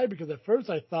kind of excited because at first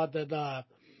I thought that I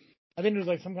think it was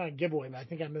like some kind of giveaway, but I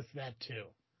think I missed that too.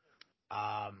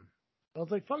 I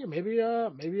was like, fuck it, maybe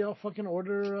I'll fucking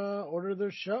order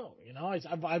their show. You know,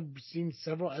 I've seen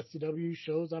several SCW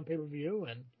shows on pay-per-view,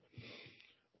 and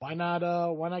why not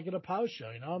get a POW show?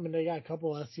 You know, I mean, they got a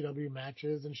couple of SCW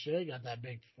matches and shit. Got that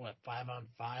big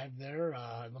 5-on-5 there,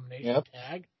 elimination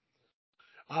tag.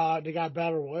 They got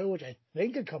Battle Royal, which I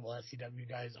think a couple SCW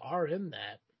guys are in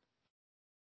that.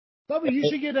 Bubba, you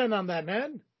should get in on that,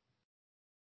 man.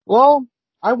 Well,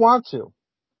 I want to,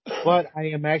 but I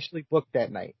am actually booked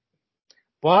that night.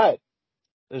 But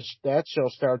that show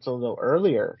starts a little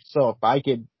earlier, so if I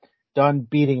get done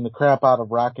beating the crap out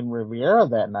of Rockin' Riviera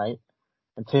that night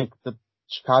and take the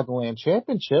Chicagoland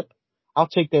Championship, I'll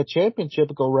take that championship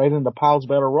and go right into POW's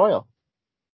Battle Royal.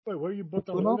 Wait, where are you booked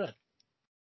on the 5th?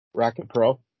 Rocket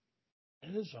Pro.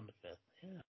 It is on the 5th.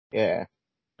 Yeah.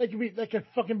 Yeah. That could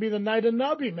fucking be the night of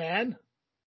Nubby, man.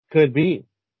 Could be.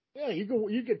 Yeah, you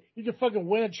could fucking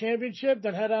win a championship,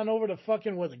 then head on over to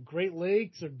fucking what, the Great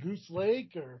Lakes or Goose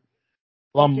Lake or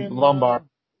fucking Lumbar.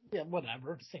 yeah,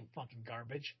 whatever, same fucking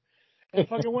garbage, and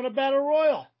fucking win a battle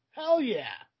royal. Hell yeah,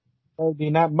 That would be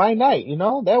not my night,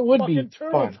 That would be fucking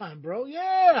turtle fun. time, bro.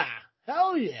 Yeah,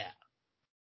 hell yeah,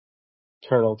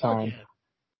 Turtle fuck time. yeah,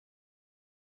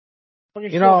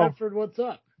 fucking You show know, Hefford what's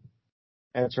up.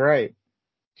 that's right.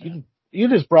 Yeah, You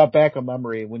just brought back a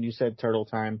memory when you said turtle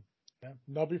time. yeah.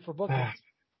 Nubby for bookings.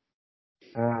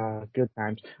 Good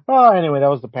times. Oh, anyway, that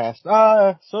was the past.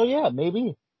 So yeah,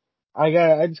 maybe.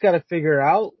 I just gotta figure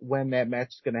out when that match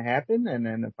is gonna happen, and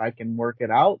then if I can work it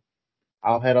out,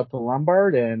 I'll head up to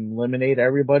Lombard and eliminate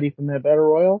everybody from that battle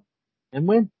royal and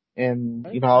win. And,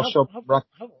 Right? I'll show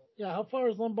How far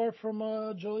is Lombard from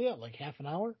Joliet? Like half an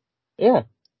hour? yeah,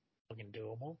 Fucking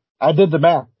doable. I did the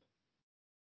math.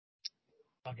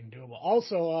 Fucking doable.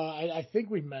 Also, I think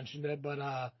we mentioned it, but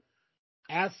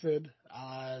Acid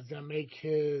is gonna make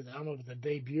his, I don't know if it's a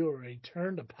debut or a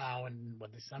return to POW in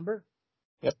what, December?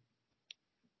 Yep.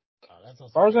 That's As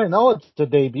also far as pretty I cool. know, it's the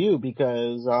debut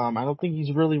because, I don't think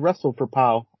he's really wrestled for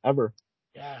POW ever.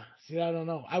 Yeah. See, I don't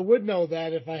know. I would know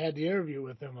that if I had the interview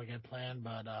with him like I planned,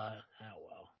 but oh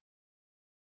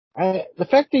well. The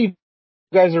fact that you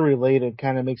guys are related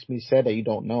kind of makes me sad that you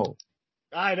don't know.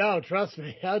 I know. Trust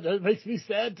me, that makes me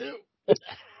sad too.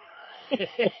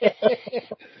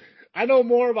 I know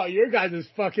more about your guys'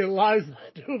 fucking lives than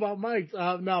I do about Mike's.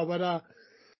 No, but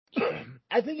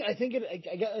I think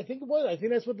it was. I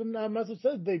think that's what the message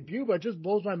says, debut. But it just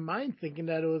blows my mind thinking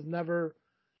that it was never,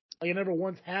 like, it never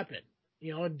once happened.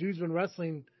 And dude's been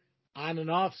wrestling on and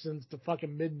off since the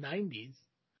fucking mid '90s.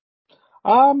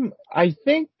 I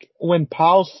think when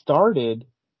POW started,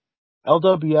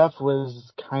 LWF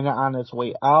was kind of on its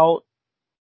way out,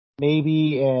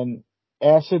 maybe, and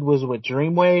Acid was with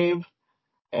Dreamwave,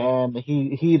 and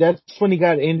that's when he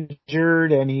got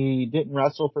injured and he didn't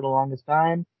wrestle for the longest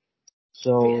time. See,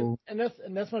 So, and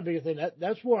that's my biggest thing.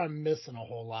 That's where I'm missing a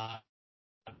whole lot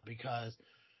because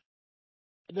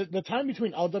the time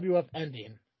between LWF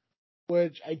ending,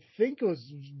 which I think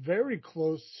was very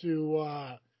close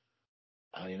to,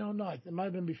 no, it might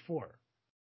have been before.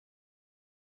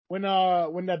 When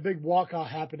that big walkout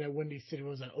happened at Windy City,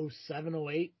 was it 07,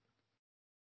 08?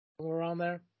 Somewhere around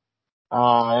there?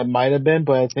 it might have been,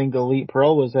 but I think Elite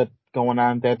Pro was going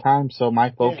on at that time, so my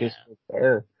Yeah. focus was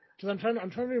there. Because I'm trying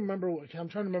to remember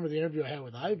the interview I had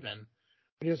with Ivan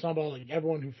when he was talking about like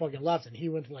everyone who fucking left and he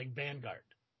went to like Vanguard.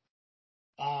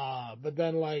 But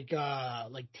then like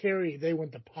Terry, they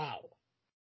went to POW.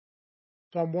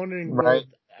 So I'm wondering, Right.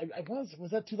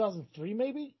 was that 2003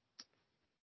 maybe?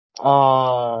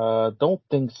 Don't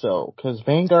think so, because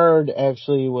Vanguard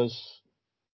actually was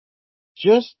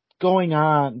just going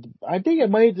on. I think it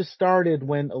might have just started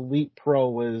when Elite Pro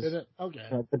Did was it? Okay.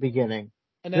 at the beginning.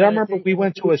 And 'Cause I then I remember think we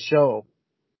went to a show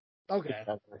okay.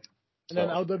 together. And then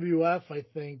So, LWF, I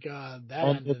think that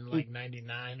and ended in like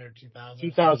 '99 or 2000 or some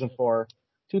shit. 2004.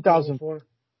 2000, 2004.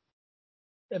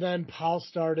 And then POW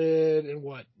started in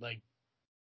what, like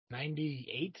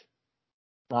 '98?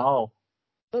 no,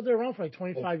 I thought they were around for like it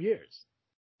 25 years.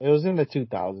 was in the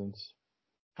 2000s.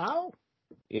 How?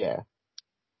 Yeah.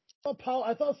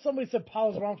 I thought somebody said POW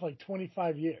was around for like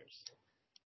 25 years.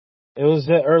 It was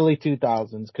the early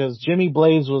 2000s because Jimmy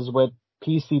Blaze was with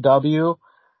PCW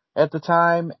at the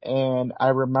time, and I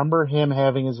remember him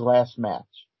having his last match.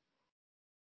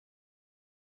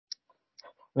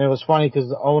 And it was funny because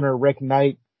the owner, Rick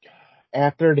Knight,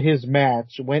 after his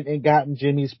match, went and got in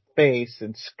Jimmy's face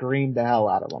and screamed the hell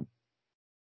out of him.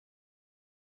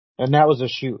 And that was a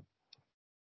shoot.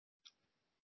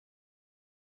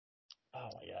 Oh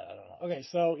my god, I don't know. Okay,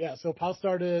 so yeah, so POW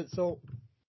started. So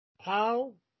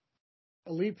POW,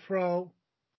 Elite Pro,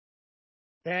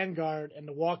 Vanguard, and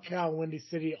the Walkout in Windy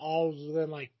City all was within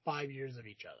like 5 years of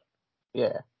each other.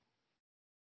 Yeah.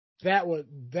 That was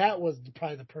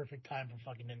probably the perfect time for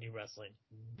fucking indie wrestling.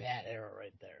 That era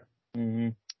right there, Hmm.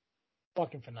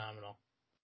 fucking phenomenal.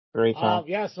 Great time.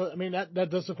 Yeah, so I mean that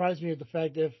does surprise me, the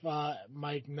fact if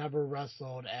Mike never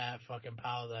wrestled at fucking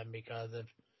POW then, because if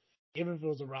even if it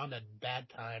was around at that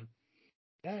time,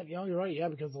 yeah, you're right, yeah,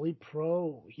 because Elite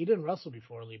Pro, he didn't wrestle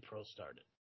before Elite Pro started.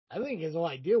 I think his whole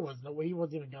idea was that he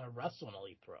wasn't even gonna wrestle in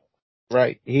Elite Pro.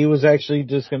 Right. He was actually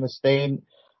just going to stay and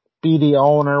be the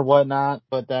owner, whatnot,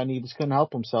 but then he just couldn't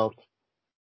help himself.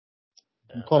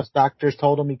 And Yeah, plus, doctors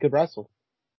told him he could wrestle.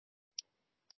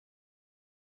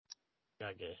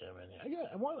 gotta get him in here.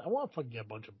 I want to fucking get a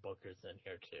bunch of bookers in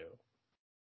here too.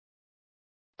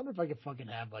 I wonder if I could fucking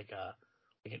have like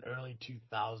an early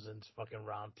 2000s fucking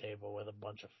round table with a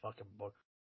bunch of fucking bookers.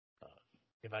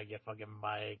 If I get fucking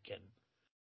Mike and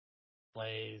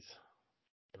Blaze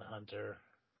and Hunter.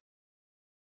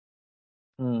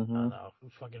 I Mm-hmm. don't know who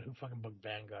fucking booked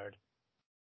Vanguard.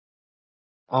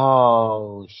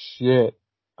 Oh shit.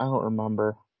 I don't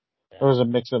remember. There Yeah, was a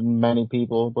mix of many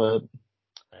people, but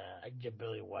I can get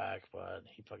Billy Whack, but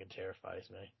he fucking terrifies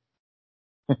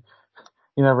me.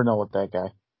 you never know with that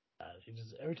guy. He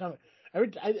just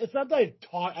it's not that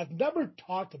I've never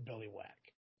talked to Billy Whack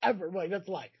ever. Like that's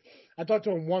a lie. I talked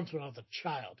to him once when I was a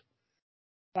child.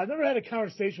 But I've never had a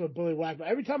conversation with Billy Whack. But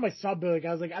every time I saw Billy,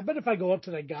 I was like, I bet if I go up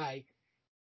to that guy,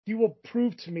 he will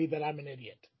prove to me that I'm an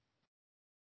idiot.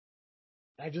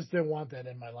 I just didn't want that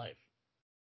in my life.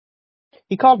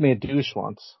 He called me a douche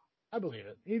once. I believe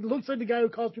it. He looks like the guy who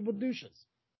calls people douches.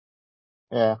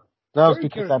 Yeah. That was Very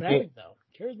because charismatic though.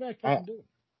 Charismatic I, fucking dude.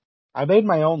 I made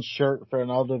my own shirt for an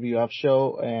LWF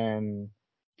show and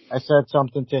I said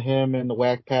something to him in the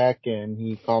Whack Pack and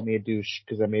he called me a douche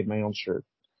because I made my own shirt.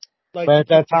 Like But at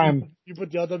that time, you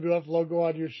put the LWF logo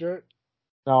on your shirt.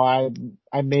 no,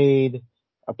 I made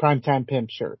a Primetime Pimp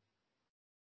shirt.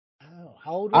 Oh,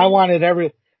 how old were I you? wanted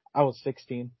I was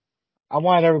 16. I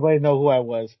wanted everybody to know who I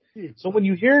was. You So when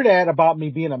you fucking. hear that about me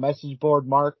being a message board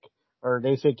mark, or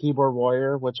they say keyboard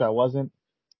warrior, which I wasn't,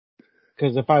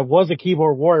 because if I was a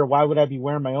keyboard warrior, why would I be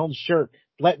wearing my own shirt,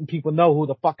 letting people know who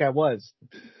the fuck I was?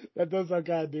 That does sound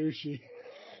kind of douchey.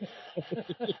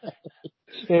 It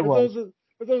It's was. almost,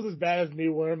 it's almost as bad as me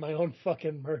wearing my own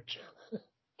fucking merch.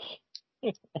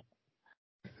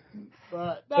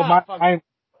 But But nah, fuck it.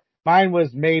 mine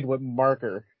was made with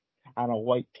marker on a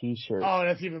white t-shirt. Oh,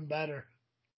 that's even better.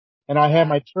 And I had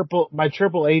Nah, my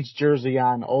Triple H jersey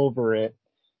on over it.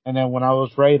 And then when I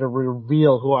was ready to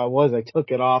reveal who I was, I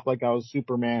took it off like I was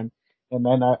Superman. And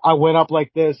then I went up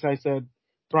like this. I said,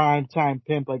 "Prime time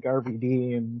pimp," like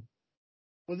RVD, and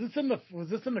was this in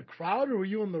the crowd or were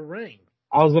you in the ring?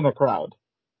 I was in a crowd.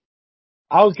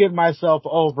 I was getting myself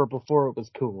over before it was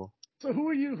cool. So who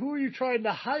are you trying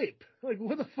to hype? Like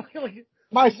what the fuck? Like what?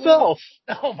 Myself.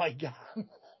 Oh my god.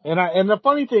 And the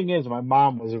funny thing is, my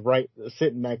mom was right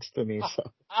sitting next to me. So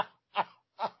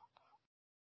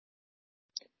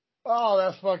Oh,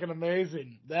 that's fucking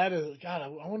amazing. That is God.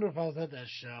 I wonder if I was at that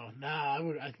show. Nah, I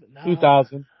would. No,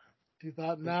 2000.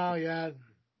 2000. No, yeah.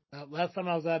 Last time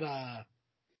I was at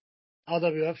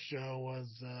LWF show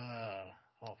was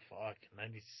oh fuck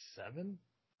 97,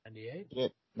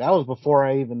 98. That was before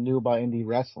I even knew about indie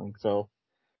wrestling. So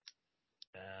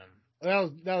That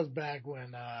was back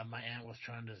when my aunt was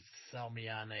trying to sell me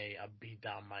on a beat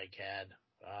down Mike had.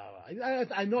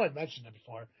 I know I mentioned it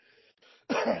before.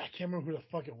 I can't remember who the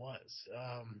fuck it was.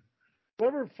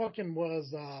 Whoever fucking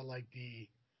was like the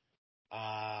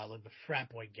frat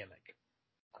boy gimmick.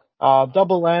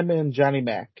 Double M and Johnny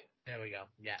Mac. There we go.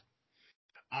 Yeah.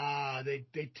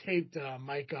 They taped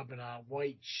Mike up in a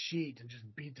white sheet and just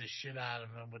beat the shit out of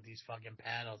him with these fucking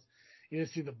paddles. You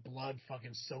just see the blood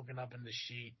fucking soaking up in the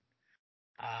sheet.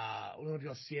 We went to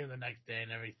go see him the next day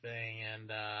and everything, and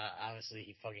obviously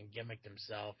he fucking gimmicked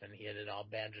himself and he had it all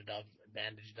bandaged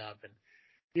up, and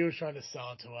he was trying to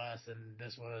sell it to us. And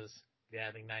this was, yeah,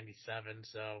 I think 97,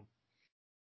 so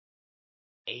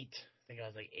 8. I think I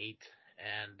was like 8,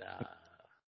 and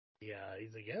yeah,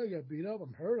 he's like, yeah, I got beat up.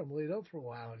 I'm hurt. I'm laid up for a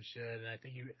while and shit. And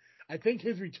I think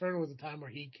his return was a time where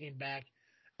he came back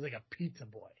as like a pizza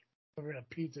boy, delivering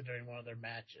a pizza during one of their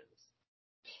matches.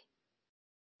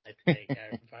 I think,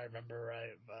 if I remember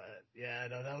right. But yeah,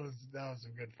 no, that was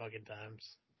some good fucking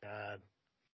times. God,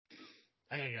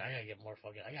 I gotta get more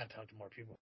fucking. I gotta talk to more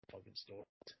people. Fucking stories.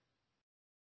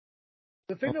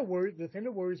 The thing that worries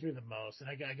me the most, and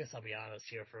I guess I'll be honest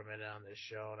here for a minute on this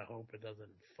show, and I hope it doesn't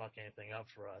fuck anything up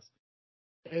for us.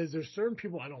 Is there's certain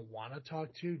people I don't want to talk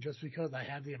to just because I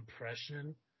have the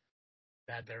impression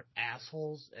that they're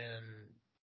assholes, and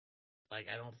like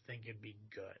I don't think it'd be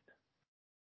good.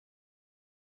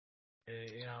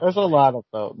 There's a Like,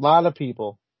 lot of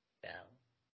people. yeah.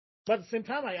 But at the same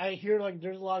time, I hear like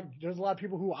there's a lot of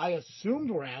people who I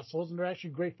assumed were assholes, and they're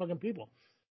actually great fucking people.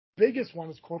 Biggest one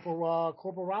is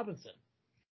Corporal Robinson.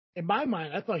 In my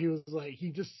mind, I thought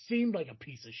he just seemed like a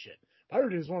piece of shit. I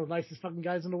heard he was one of the nicest fucking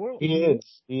guys in the world. He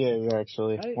is. He is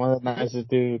actually Right? one of the nicest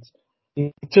dudes.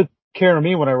 He took care of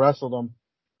me when I wrestled him,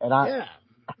 and Yeah.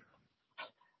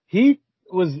 he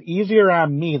was easier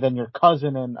on me than your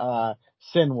cousin and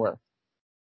Sin were.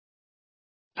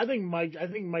 I think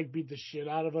Mike beat the shit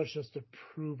out of us just to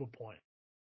prove a point.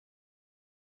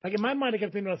 Like in my mind, I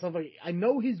kept thinking to myself, like, I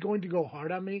know he's going to go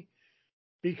hard on me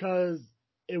because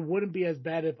it wouldn't be as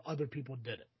bad if other people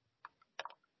did it.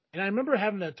 And I remember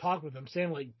having that talk with him,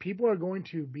 saying like, people are going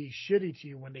to be shitty to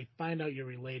you when they find out you're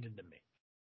related to me.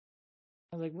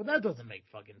 I was like, well, that doesn't make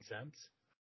fucking sense.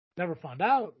 Never found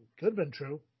out. Could have been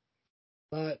true,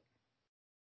 but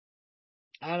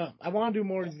I don't know. I want to do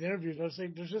more of these interviews. I was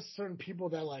saying there's just certain people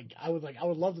that I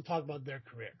would love to talk about their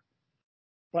career,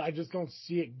 but I just don't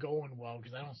see it going well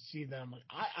because I don't see them. Like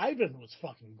Ivan was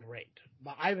fucking great,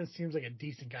 but Ivan seems like a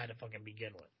decent guy to fucking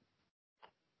begin with.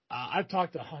 I've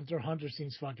talked to Hunter. Hunter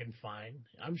seems fucking fine.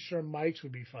 I'm sure Mike's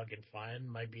would be fucking fine.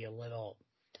 Might be a little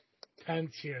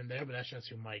tense here and there, but that's just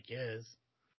who Mike is.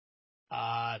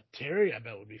 Terry, I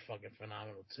bet would be fucking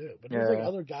phenomenal too. But there's Yeah.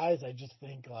 other guys I just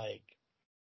think I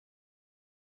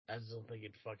just don't think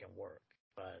it'd fucking work.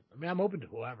 But I mean, I'm open to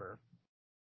whoever.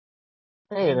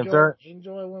 Hey, and if they're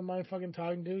Angel, I wouldn't mind fucking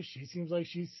talking to. She seems like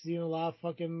she's seen a lot of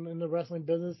fucking in the wrestling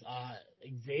business.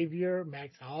 Xavier,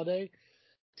 Max Holiday,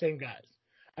 same guys.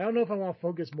 I don't know if I want to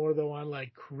focus more though on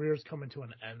careers coming to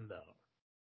an end though.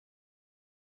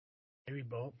 Maybe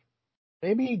both.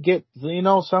 maybe get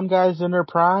some guys in their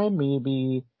prime,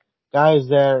 maybe guys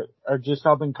that are just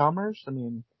up and comers. I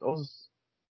mean, those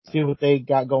see what they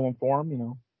got going for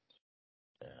them.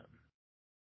 Yeah.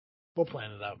 We'll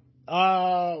plan it out.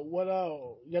 What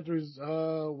else? You got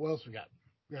what else we got?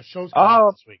 We got shows coming up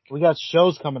Oh, this week. we got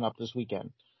shows coming up this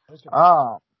weekend. Shows coming up.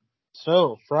 Ah,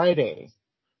 so Friday,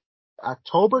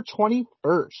 October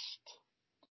 21st,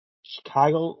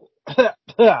 Chicago,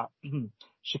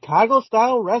 Chicago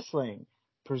Style Wrestling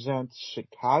presents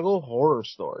Chicago Horror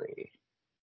Story.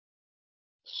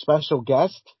 Special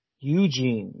guest,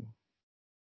 Eugene,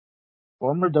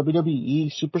 former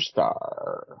WWE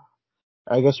superstar.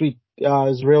 I guess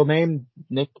his real name,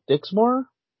 Nick Dixmore?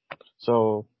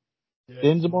 So,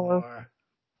 Dinsmore?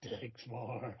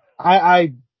 Dixmore.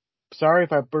 Dixmore. Sorry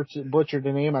if I butchered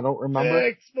the name, I don't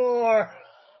remember. Dixmore.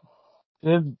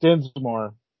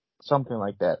 Dinsmore. Something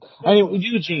like that. Anyway,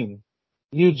 Eugene.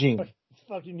 Eugene. It's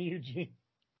fucking Eugene.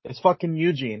 It's fucking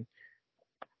Eugene.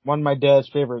 One of my dad's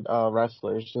favorite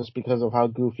wrestlers, just because of how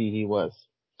goofy he was.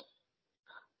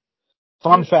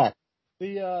 Fun fact.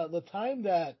 The time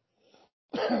that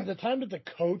the time that the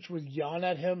coach was yelling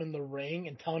at him in the ring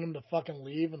and telling him to fucking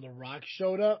leave and The Rock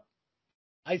showed up,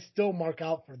 I still mark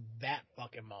out for that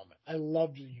fucking moment. I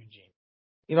loved Eugene.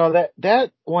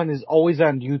 That one is always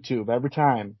on YouTube every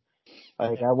time.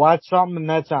 Like, Yeah. I watch something and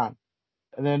that's on.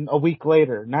 And then a week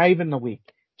later, not even a week,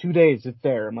 2 days, it's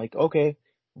there. I'm like, okay.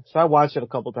 So I watch it a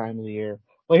couple times a year.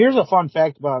 But here's a fun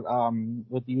fact about,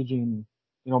 with Eugene,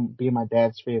 being my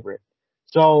dad's favorite.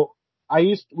 So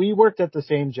we worked at the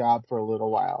same job for a little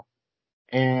while.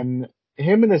 And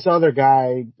him and this other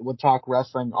guy would talk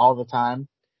wrestling all the time.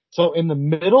 So in the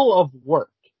middle of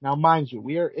work, now mind you,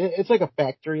 it's like a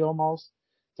factory almost,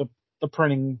 the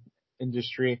printing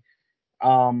industry.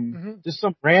 Mm-hmm. Just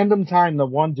some random time, the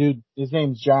one dude, his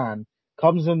name's John,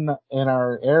 comes in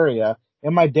our area,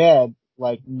 and my dad,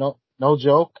 like, no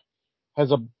joke,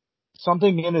 has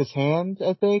something in his hand,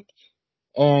 I think,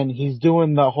 and he's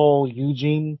doing the whole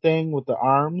Eugene thing with the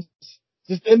arms,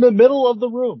 just in the middle of the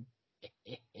room.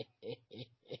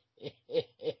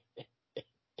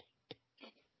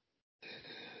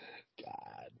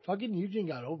 God, fucking Eugene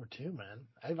got over too, man.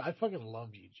 I fucking love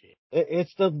Eugene.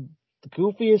 It's the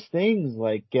goofiest things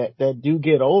that do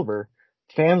get over.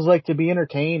 Fans like to be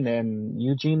entertained, and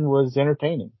Eugene was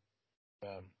entertaining.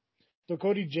 So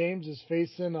Cody James is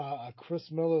facing a Chris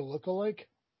Miller lookalike.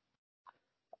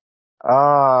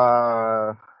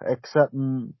 Except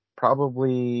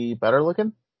probably better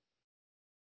looking.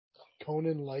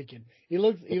 Conan Lycan. He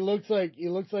looks like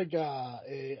a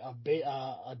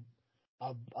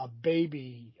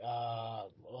baby.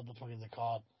 What the fuck is it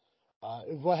called?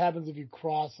 What happens if you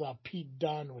cross Pete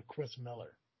Dunne with Chris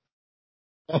Miller?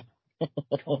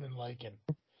 Conan Lycan.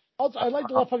 Also, I like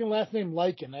the fucking last name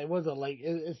Lycan. It was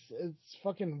it's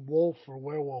fucking wolf or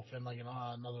werewolf in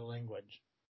another language.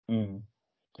 Mm.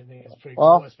 I think it's pretty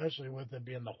cool, Well, especially with it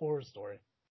being the horror story.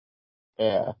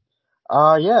 yeah.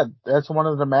 Yeah, that's one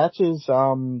of the matches.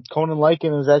 Conan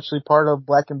Lycan is actually part of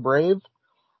Black and Brave.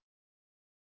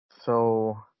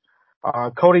 So,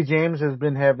 Cody James has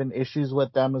been having issues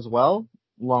with them as well,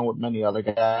 along with many other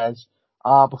guys.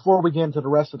 Before we get into the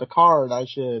rest of the card, I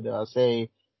should say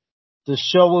the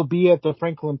show will be at the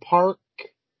Franklin Park,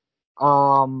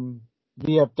 VFW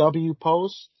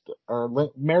post, or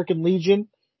American Legion.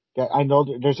 I know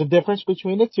there's a difference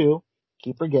between the two.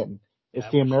 Keep forgetting. It's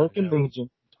Yeah, the for sure, American Joe. Legion.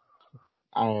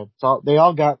 They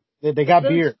all got, they got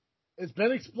beer. It's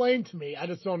been explained to me. I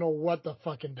just don't know what the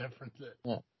fucking difference is.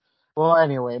 Yeah. Well,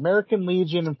 anyway, American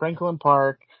Legion in Franklin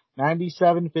Park,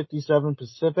 9757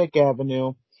 Pacific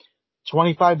Avenue,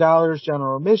 $25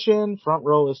 general admission. Front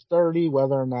row is 30.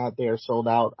 Whether or not they are sold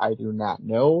out, I do not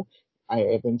know. I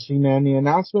haven't seen any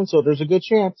announcements, so there's a good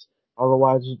chance.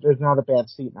 Otherwise, there's not a bad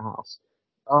seat in the house.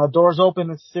 Doors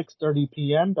open at 6:30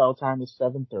 p.m. Bell time is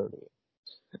 7:30.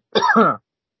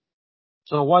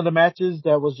 So one of the matches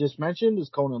that was just mentioned is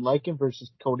Conan Lycan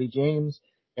versus Cody James.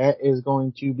 That is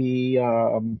going to be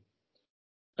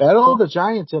Battle of the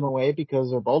Giants in a way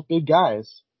because they're both big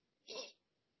guys.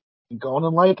 And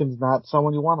Conan Lycan's not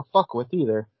someone you want to fuck with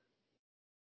either.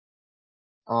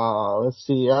 Let's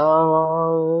see.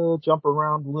 Jump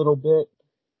around a little bit.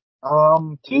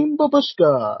 Team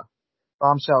Babushka.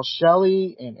 Bombshell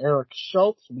Shelley and Eric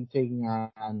Schultz will be taking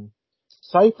on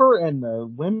Cypher and the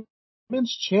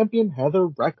women's champion Heather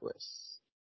Reckless.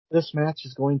 This match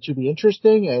is going to be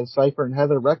interesting as Cypher and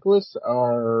Heather Reckless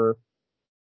are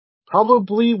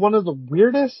probably one of the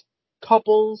weirdest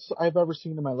couples I've ever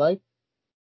seen in my life.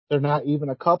 They're not even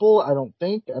a couple, I don't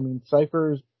think. I mean,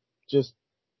 Cypher's just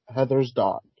Heather's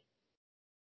dog.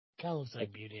 Kind of looks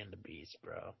like Beauty and the Beast,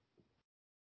 bro.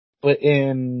 But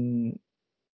in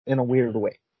a weird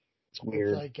way. It's weird.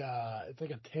 It's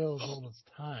like a tale as old as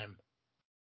time.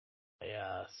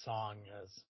 A song as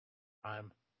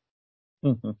time.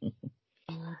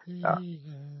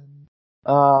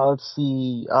 Let's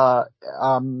see.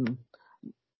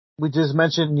 We just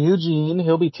mentioned Eugene.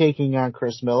 He'll be taking on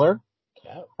Chris Miller.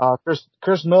 Yep.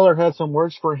 Chris Miller had some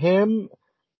words for him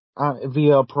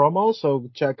via promo, so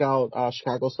check out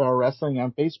Chicago Style Wrestling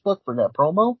on Facebook for that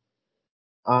promo.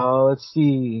 Let's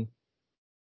see.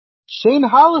 Shane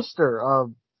Hollister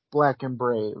of Black and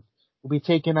Brave will be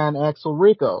taking on Axel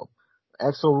Rico.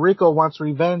 Axel Rico wants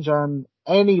revenge on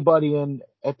anybody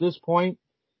at this point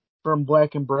from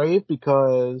Black and Brave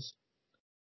because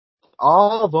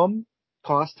all of them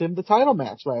cost him the title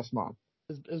match last month.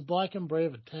 Is Black and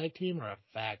Brave a tag team or a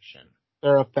faction?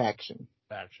 They're a faction.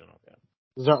 Faction, okay.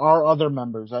 There are other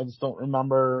members. I just don't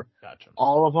remember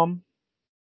all of them.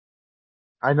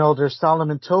 I know there's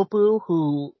Solomon Topu,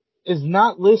 who is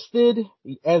not listed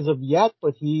as of yet,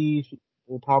 but he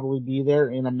will probably be there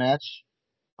in a match.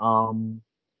 And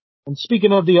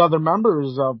speaking of the other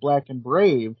members of Black and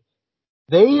Brave,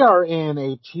 they are in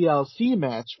a TLC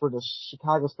match for the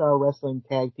Chicago Style Wrestling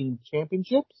Tag Team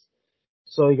Championships.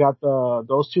 So you got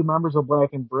those two members of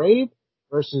Black and Brave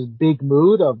versus Big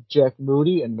Mood of Jack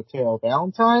Moody and Mateo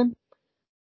Valentine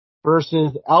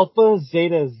versus Alpha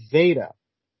Zeta Zeta.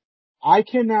 I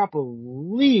cannot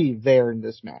believe they're in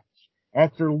this match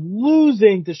after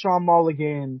losing to Sean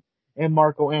Mulligan and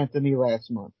Marco Anthony last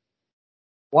month.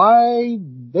 Why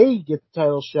they get the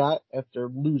title shot after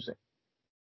losing?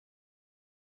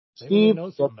 Maybe Steve, they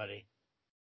know somebody.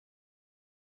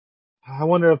 I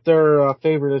wonder if they're a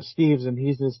favorite of Steve's and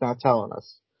he's just not telling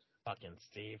us. Fucking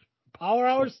Steve. Power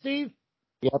Hour Steve?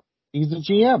 Yep. He's the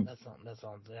GM. That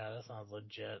sounds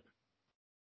legit.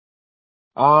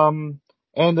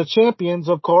 And the champions,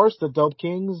 of course, the Dope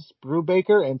Kings,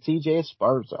 Brubaker and TJ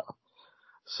Esparza.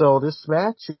 So this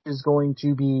match is going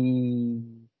to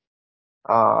be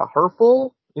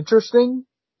hurtful, interesting,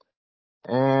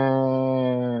 and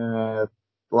a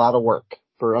lot of work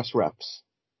for us reps.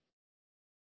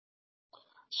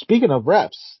 Speaking of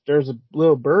reps, there's a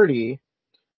little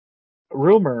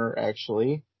rumor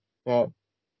actually, that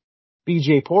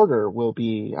BJ Porter will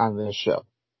be on this show.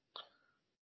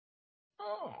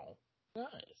 Oh, nice.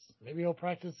 Maybe he'll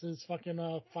practice his fucking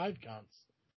 5 counts.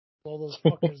 Slow those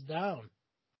fuckers down.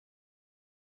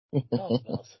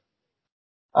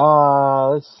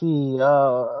 Let's see.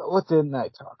 What didn't I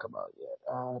talk about yet?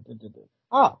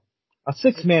 A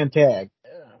 6-man tag.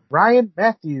 Yeah. Ryan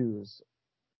Matthews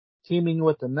teaming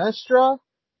with Anestra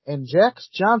and Jax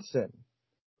Johnson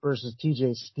versus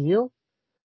TJ Steele,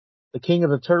 the King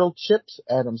of the Turtle Chips,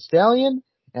 Adam Stallion,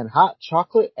 and Hot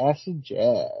Chocolate Acid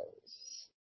Jazz.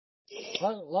 A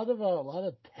lot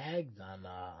of tags on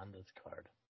this card.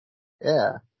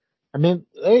 Yeah. I mean,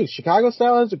 hey, Chicago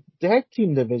Style has a tag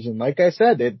team division. Like I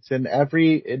said, it's in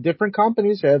different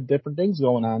companies have different things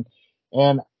going on.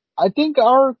 And I think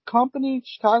our company,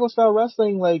 Chicago Style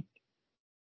Wrestling, like,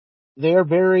 they're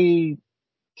very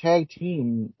tag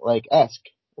team, like, esque.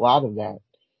 A lot of that.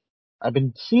 I've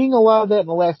been seeing a lot of that in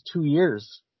the last 2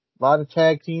 years. A lot of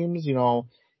tag teams,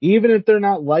 even if they're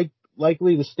not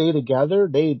likely to stay together,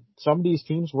 some of these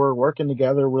teams were working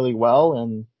together really well,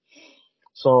 and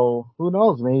so who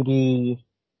knows, maybe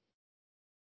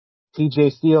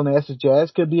TJ Steele and Acid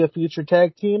Jazz could be a future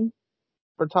tag team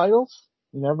for titles.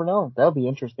 You never know. That would be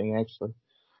interesting, actually.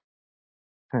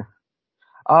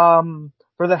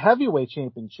 For the heavyweight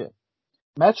championship,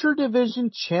 Metro Division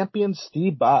champion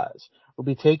Steve Boz will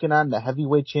be taking on the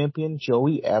heavyweight champion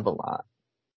Joey Avalon.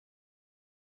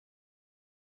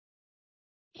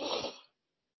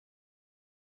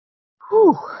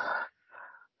 Whew.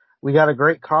 We got a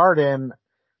great card, and as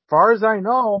far as I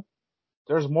know,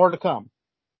 there's more to come.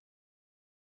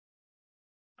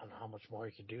 much more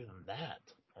you can do than that.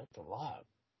 That's a lot.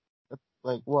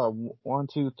 Like what? 1,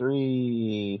 2,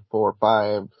 3, 4,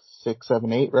 5, 6,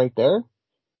 7, 8 right there?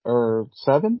 Or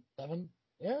 7? 7?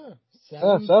 Yeah. Yeah,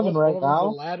 7 7 plus one right of them's a now.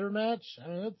 ladder match. I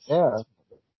mean, Yeah.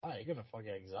 you're gonna fucking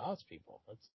exhaust people.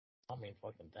 That's I mean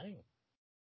fucking thing.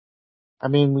 I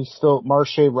mean,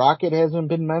 Marche Rocket hasn't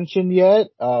been mentioned yet.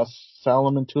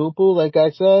 Solomon Tupu, like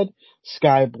I said.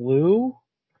 Sky Blue.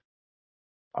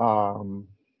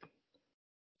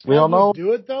 We Sky don't Blue know.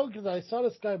 do it though, because I saw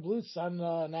the Sky Blue sign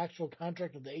an actual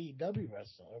contract with the AEW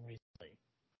wrestler recently.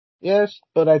 Yes,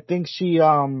 but I think she,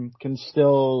 can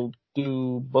still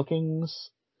do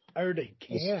bookings. I heard they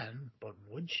Yes. can, but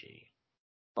would she?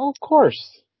 Oh, of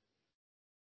course.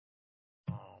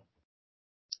 Oh.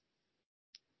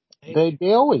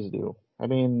 They always do. I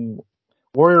mean,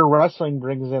 Warrior Wrestling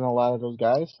brings in a lot of those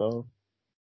guys, so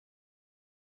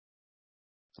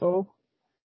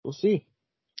we'll see.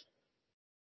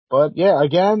 But yeah,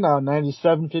 again,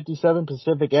 9757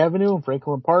 Pacific Avenue in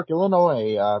Franklin Park,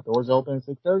 Illinois. Doors open at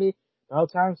 6:30. Now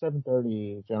time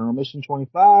 7:30. General admission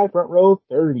 25. Front row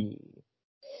 30.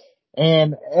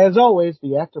 And as always,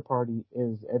 the after party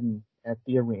is at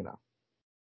the arena.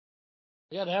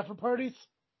 You got after parties?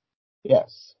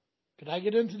 Yes, Could I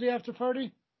get into the after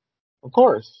party? of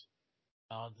course.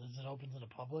 Is it open to the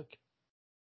public?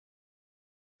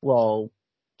 Well,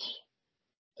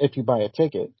 if you buy a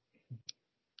ticket.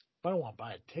 I don't want to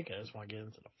buy a ticket. I just want to get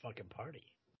into the fucking party.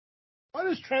 Why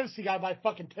does Travesty gotta buy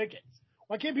fucking tickets?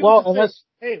 Why can't people Well, just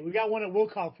say, "Hey, we got one at Will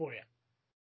Call for you"?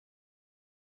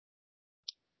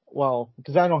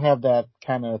 because I don't have that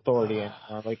kind of authority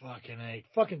anymore. Like, Fucking A.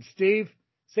 Fucking Steve,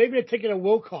 save me a ticket at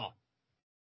Will Call.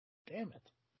 Damn it.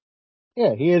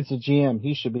 yeah, he is the GM.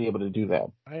 He should be able to do that.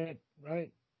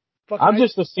 Right. Fucking I'm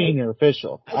just a senior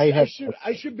official. I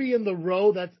should be in the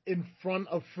row that's in front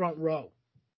of front row.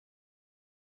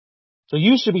 So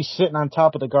you should be sitting on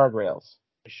top of the guardrails.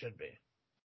 I should be.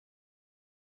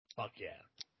 Fuck yeah.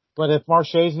 But if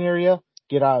Marche's near you,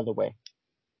 get out of the way.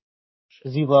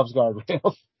 Because he loves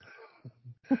guardrails.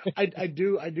 I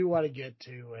do want to get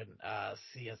to an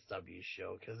CSW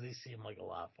show because they seem like a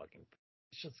lot of fucking.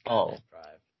 It's just goddamn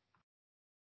drive.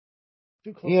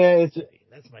 Too close. Yeah, to the city.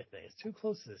 That's my thing. It's too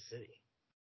close to the city.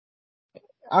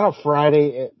 on a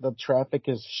Friday, the traffic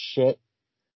is shit.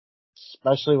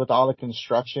 Especially with all the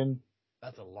construction.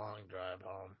 That's a long drive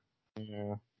home.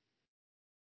 Yeah.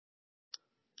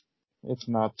 It's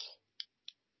nuts.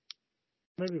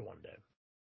 Maybe one day.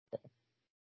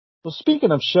 Well,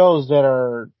 speaking of shows that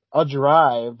are a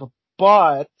drive,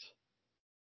 but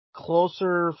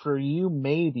closer for you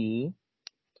maybe,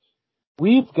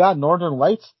 we've got Northern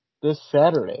Lights this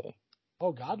Saturday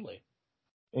Oh, Godly.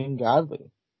 in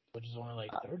Godly. Which is only like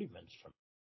 30 minutes from.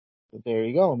 But there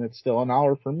you go, and it's still an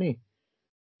hour from me.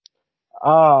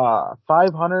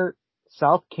 500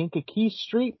 South Kankakee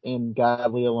Street in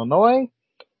Godly, Illinois.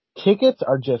 Tickets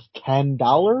are just $10.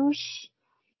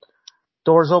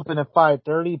 Doors open at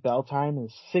 5:30. Bell time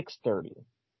is 6:30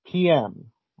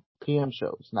 p.m. PM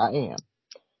shows, not AM.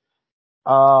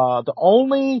 The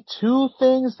only two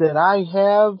things that I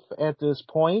have at this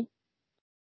point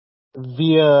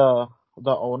via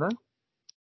the owner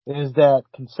is that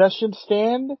concession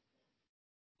stand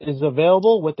is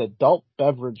available with adult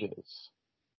beverages.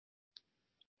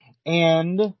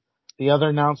 And the other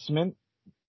announcement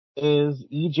is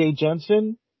EJ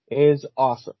Jensen is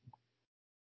awesome.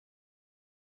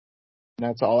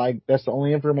 That's the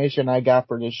only information I got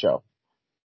for this show.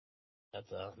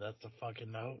 That's a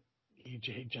fucking note.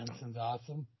 EJ Jensen's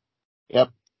awesome. Yep.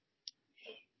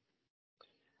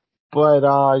 But,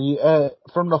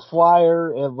 from the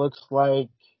flyer, it looks like,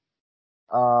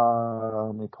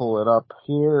 let me pull it up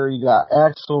here. You got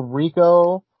Axel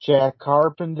Rico, Jack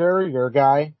Carpenter, your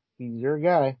guy. He's your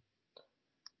guy.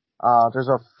 There's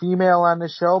a female on the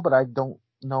show, but I don't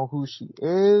know who she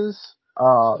is.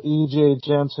 EJ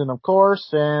Jensen, of course,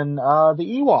 and, the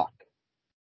Ewok.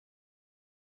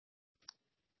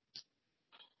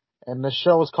 And the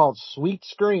show is called Sweet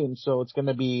Scream, so it's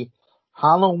gonna be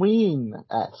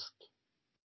Halloween-esque.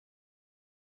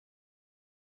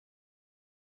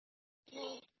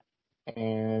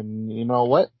 And you know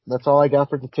what? That's all I got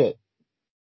for the tit.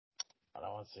 I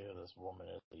don't want to see who this woman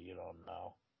is that you don't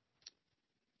know.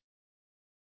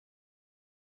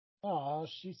 Oh,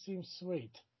 she seems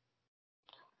sweet.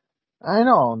 I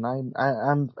know,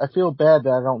 and I feel bad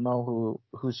that I don't know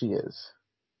who she is.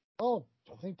 Oh,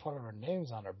 I think part of her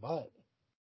name's on her butt.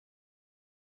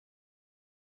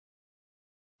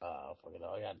 Oh, fuck it.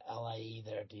 I got LIE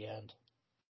there at the end.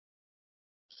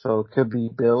 So it could be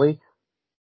Billy.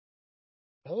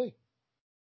 Really?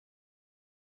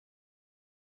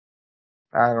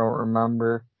 I don't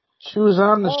remember. She was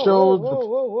on the Oh, show.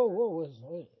 whoa.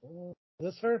 Is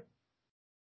this her?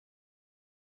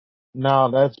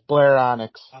 No, that's Blair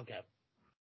Onyx. Okay.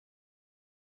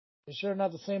 You sure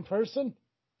not the same person?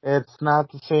 It's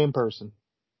not the same person.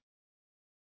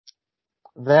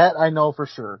 That I know for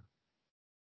sure.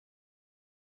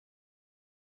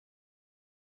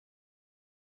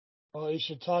 Well, you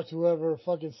should talk to whoever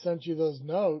fucking sent you those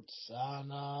notes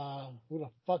on who the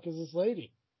fuck is this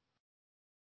lady?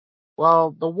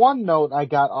 Well, the one note I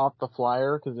got off the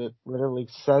flyer, because it literally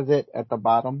says it at the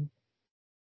bottom.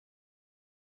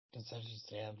 Concession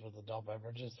stand for the adult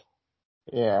beverages.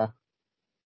 Yeah.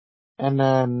 And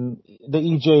then the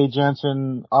EJ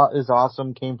Jensen is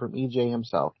awesome came from EJ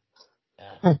himself.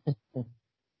 Yeah.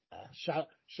 Shout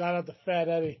out to Fat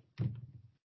Eddie.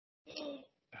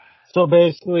 So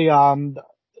basically,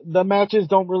 the matches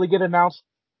don't really get announced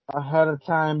ahead of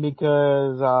time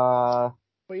because,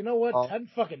 But you know what?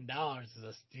 $10 is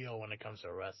a steal when it comes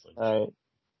to wrestling. right,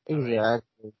 I mean,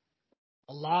 exactly.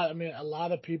 a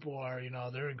lot of people are,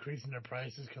 they're increasing their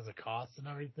prices because of costs and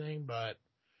everything, but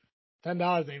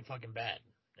 $10 ain't fucking bad.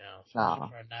 Especially Nah.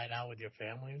 for a night out with your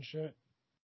family and shit.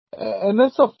 And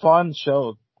it's a fun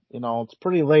show. It's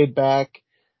pretty laid back.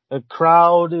 The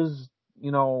crowd is,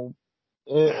 hit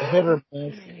or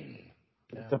miss. It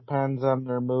Yeah. depends on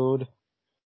their mood.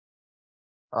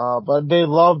 But they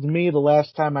loved me the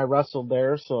last time I wrestled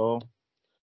there, so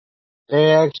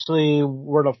they actually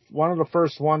were one of the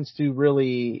first ones to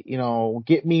really,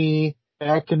 get me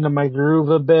back into my groove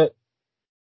a bit.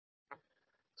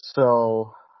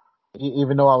 So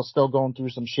even though I was still going through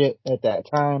some shit at that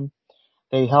time,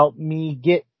 they helped me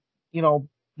get,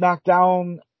 knock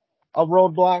down a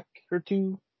roadblock or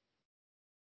two.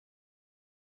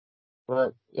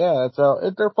 But yeah,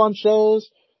 they're fun shows.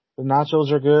 The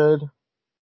nachos are good.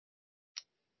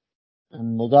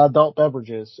 And they got adult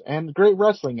beverages and great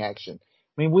wrestling action.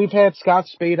 I mean, we've had Scott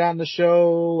Spade on the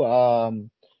show,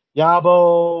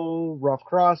 Yabo, Rough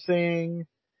Crossing.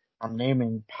 I'm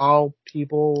naming POW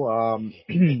people.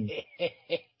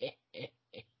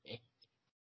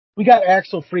 We got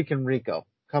Axel freaking Rico.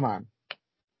 Come on.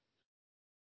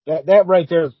 That right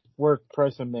there is worth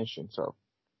price admission, so.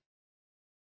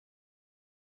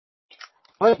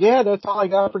 But yeah, that's all I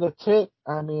got for the tip.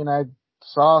 I mean, I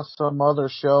saw some other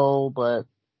show, but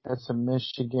that's in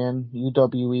Michigan,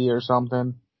 UWE or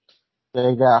something.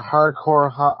 They got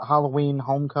Hardcore Halloween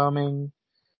Homecoming.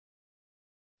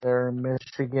 They're in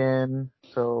Michigan,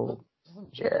 so Doesn't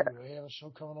yeah, GWA have a show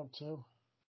coming up too?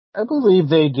 I believe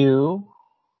they do.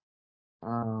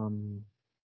 Well,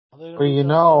 they didn't But reach out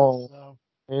to us, so.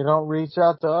 they don't reach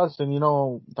out to us, and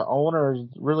the owner is a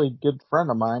really good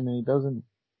friend of mine, and he doesn't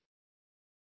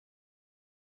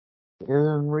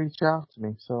reach out to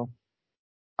me, so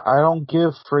I don't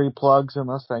give free plugs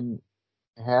unless I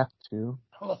have to.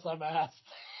 Unless I'm asked.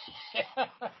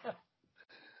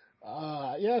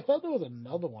 Yeah, I thought there was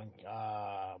another one, but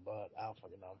I don't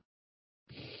fucking know.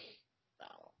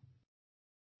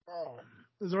 Oh.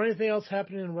 Is there anything else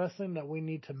happening in wrestling that we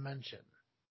need to mention?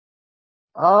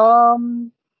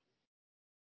 Um,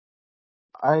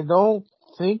 I don't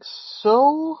think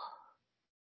so.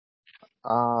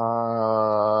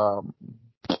 Um,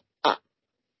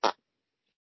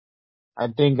 I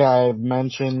think I've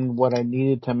mentioned what I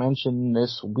needed to mention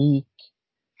this week.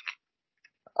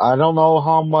 I don't know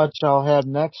how much I'll have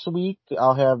next week.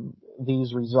 I'll have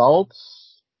these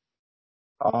results.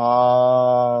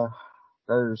 Uh,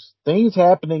 there's things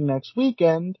happening next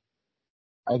weekend.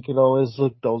 I could always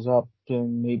look those up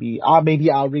and maybe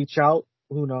I'll reach out.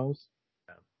 Who knows?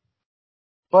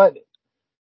 But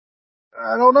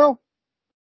I don't know.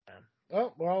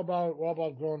 Oh, we're all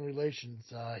about growing relations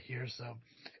here. So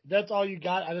that's all you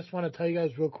got. I just want to tell you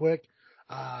guys real quick.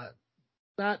 Uh,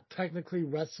 Not technically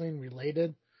wrestling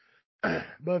related,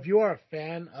 but if you are a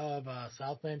fan of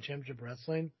Southland Championship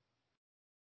Wrestling,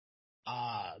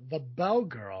 the Bell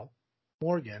Girl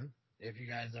Morgan, if you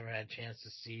guys ever had a chance to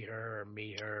see her or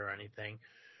meet her or anything,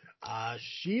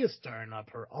 she is starting up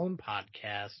her own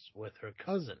podcast with her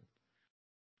cousin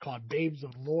called Babes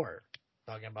of Lore,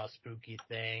 talking about spooky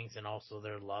things and also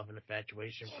their love and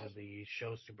infatuation for the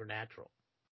show Supernatural.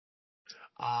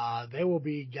 They will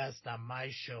be guests on my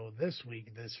show this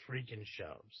week, this freaking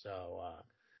show. So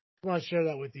I want to share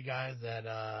that with you guys that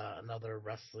another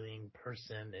wrestling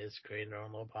person is creating their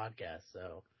own little podcast.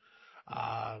 So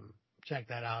check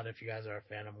that out if you guys are a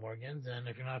fan of Morgan's. And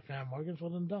if you're not a fan of Morgan's, well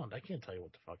then don't. I can't tell you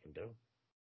what to fucking do.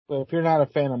 But if you're not a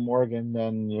fan of Morgan,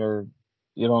 then you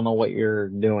don't know what you're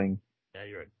doing. Yeah,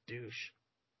 you're a douche.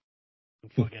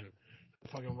 Who fucking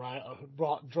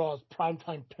draws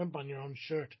primetime pimp on your own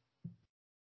shirt.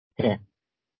 Yeah.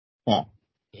 Huh.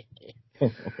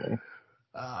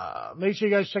 Make sure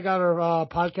you guys check out our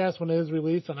podcast when it is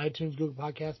released on iTunes, Google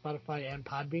Podcasts, Spotify, and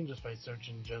Podbean just by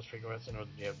searching Just Freak Wrestling or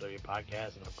the JFW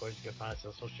Podcast. And of course, you can find us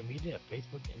on social media: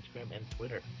 Facebook, Instagram, and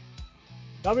Twitter.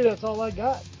 Bobby, that's all I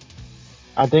got.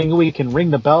 I think we can ring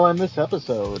the bell on this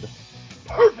episode.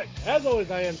 Perfect. As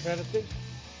always, I am Travis.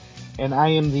 And I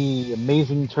am the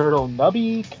amazing turtle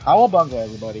Nubby Cowabunga,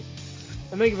 everybody.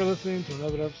 And thank you for listening to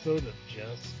another episode of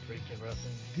Just Freaking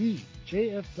Wrestling, the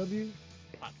JFW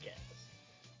Podcast.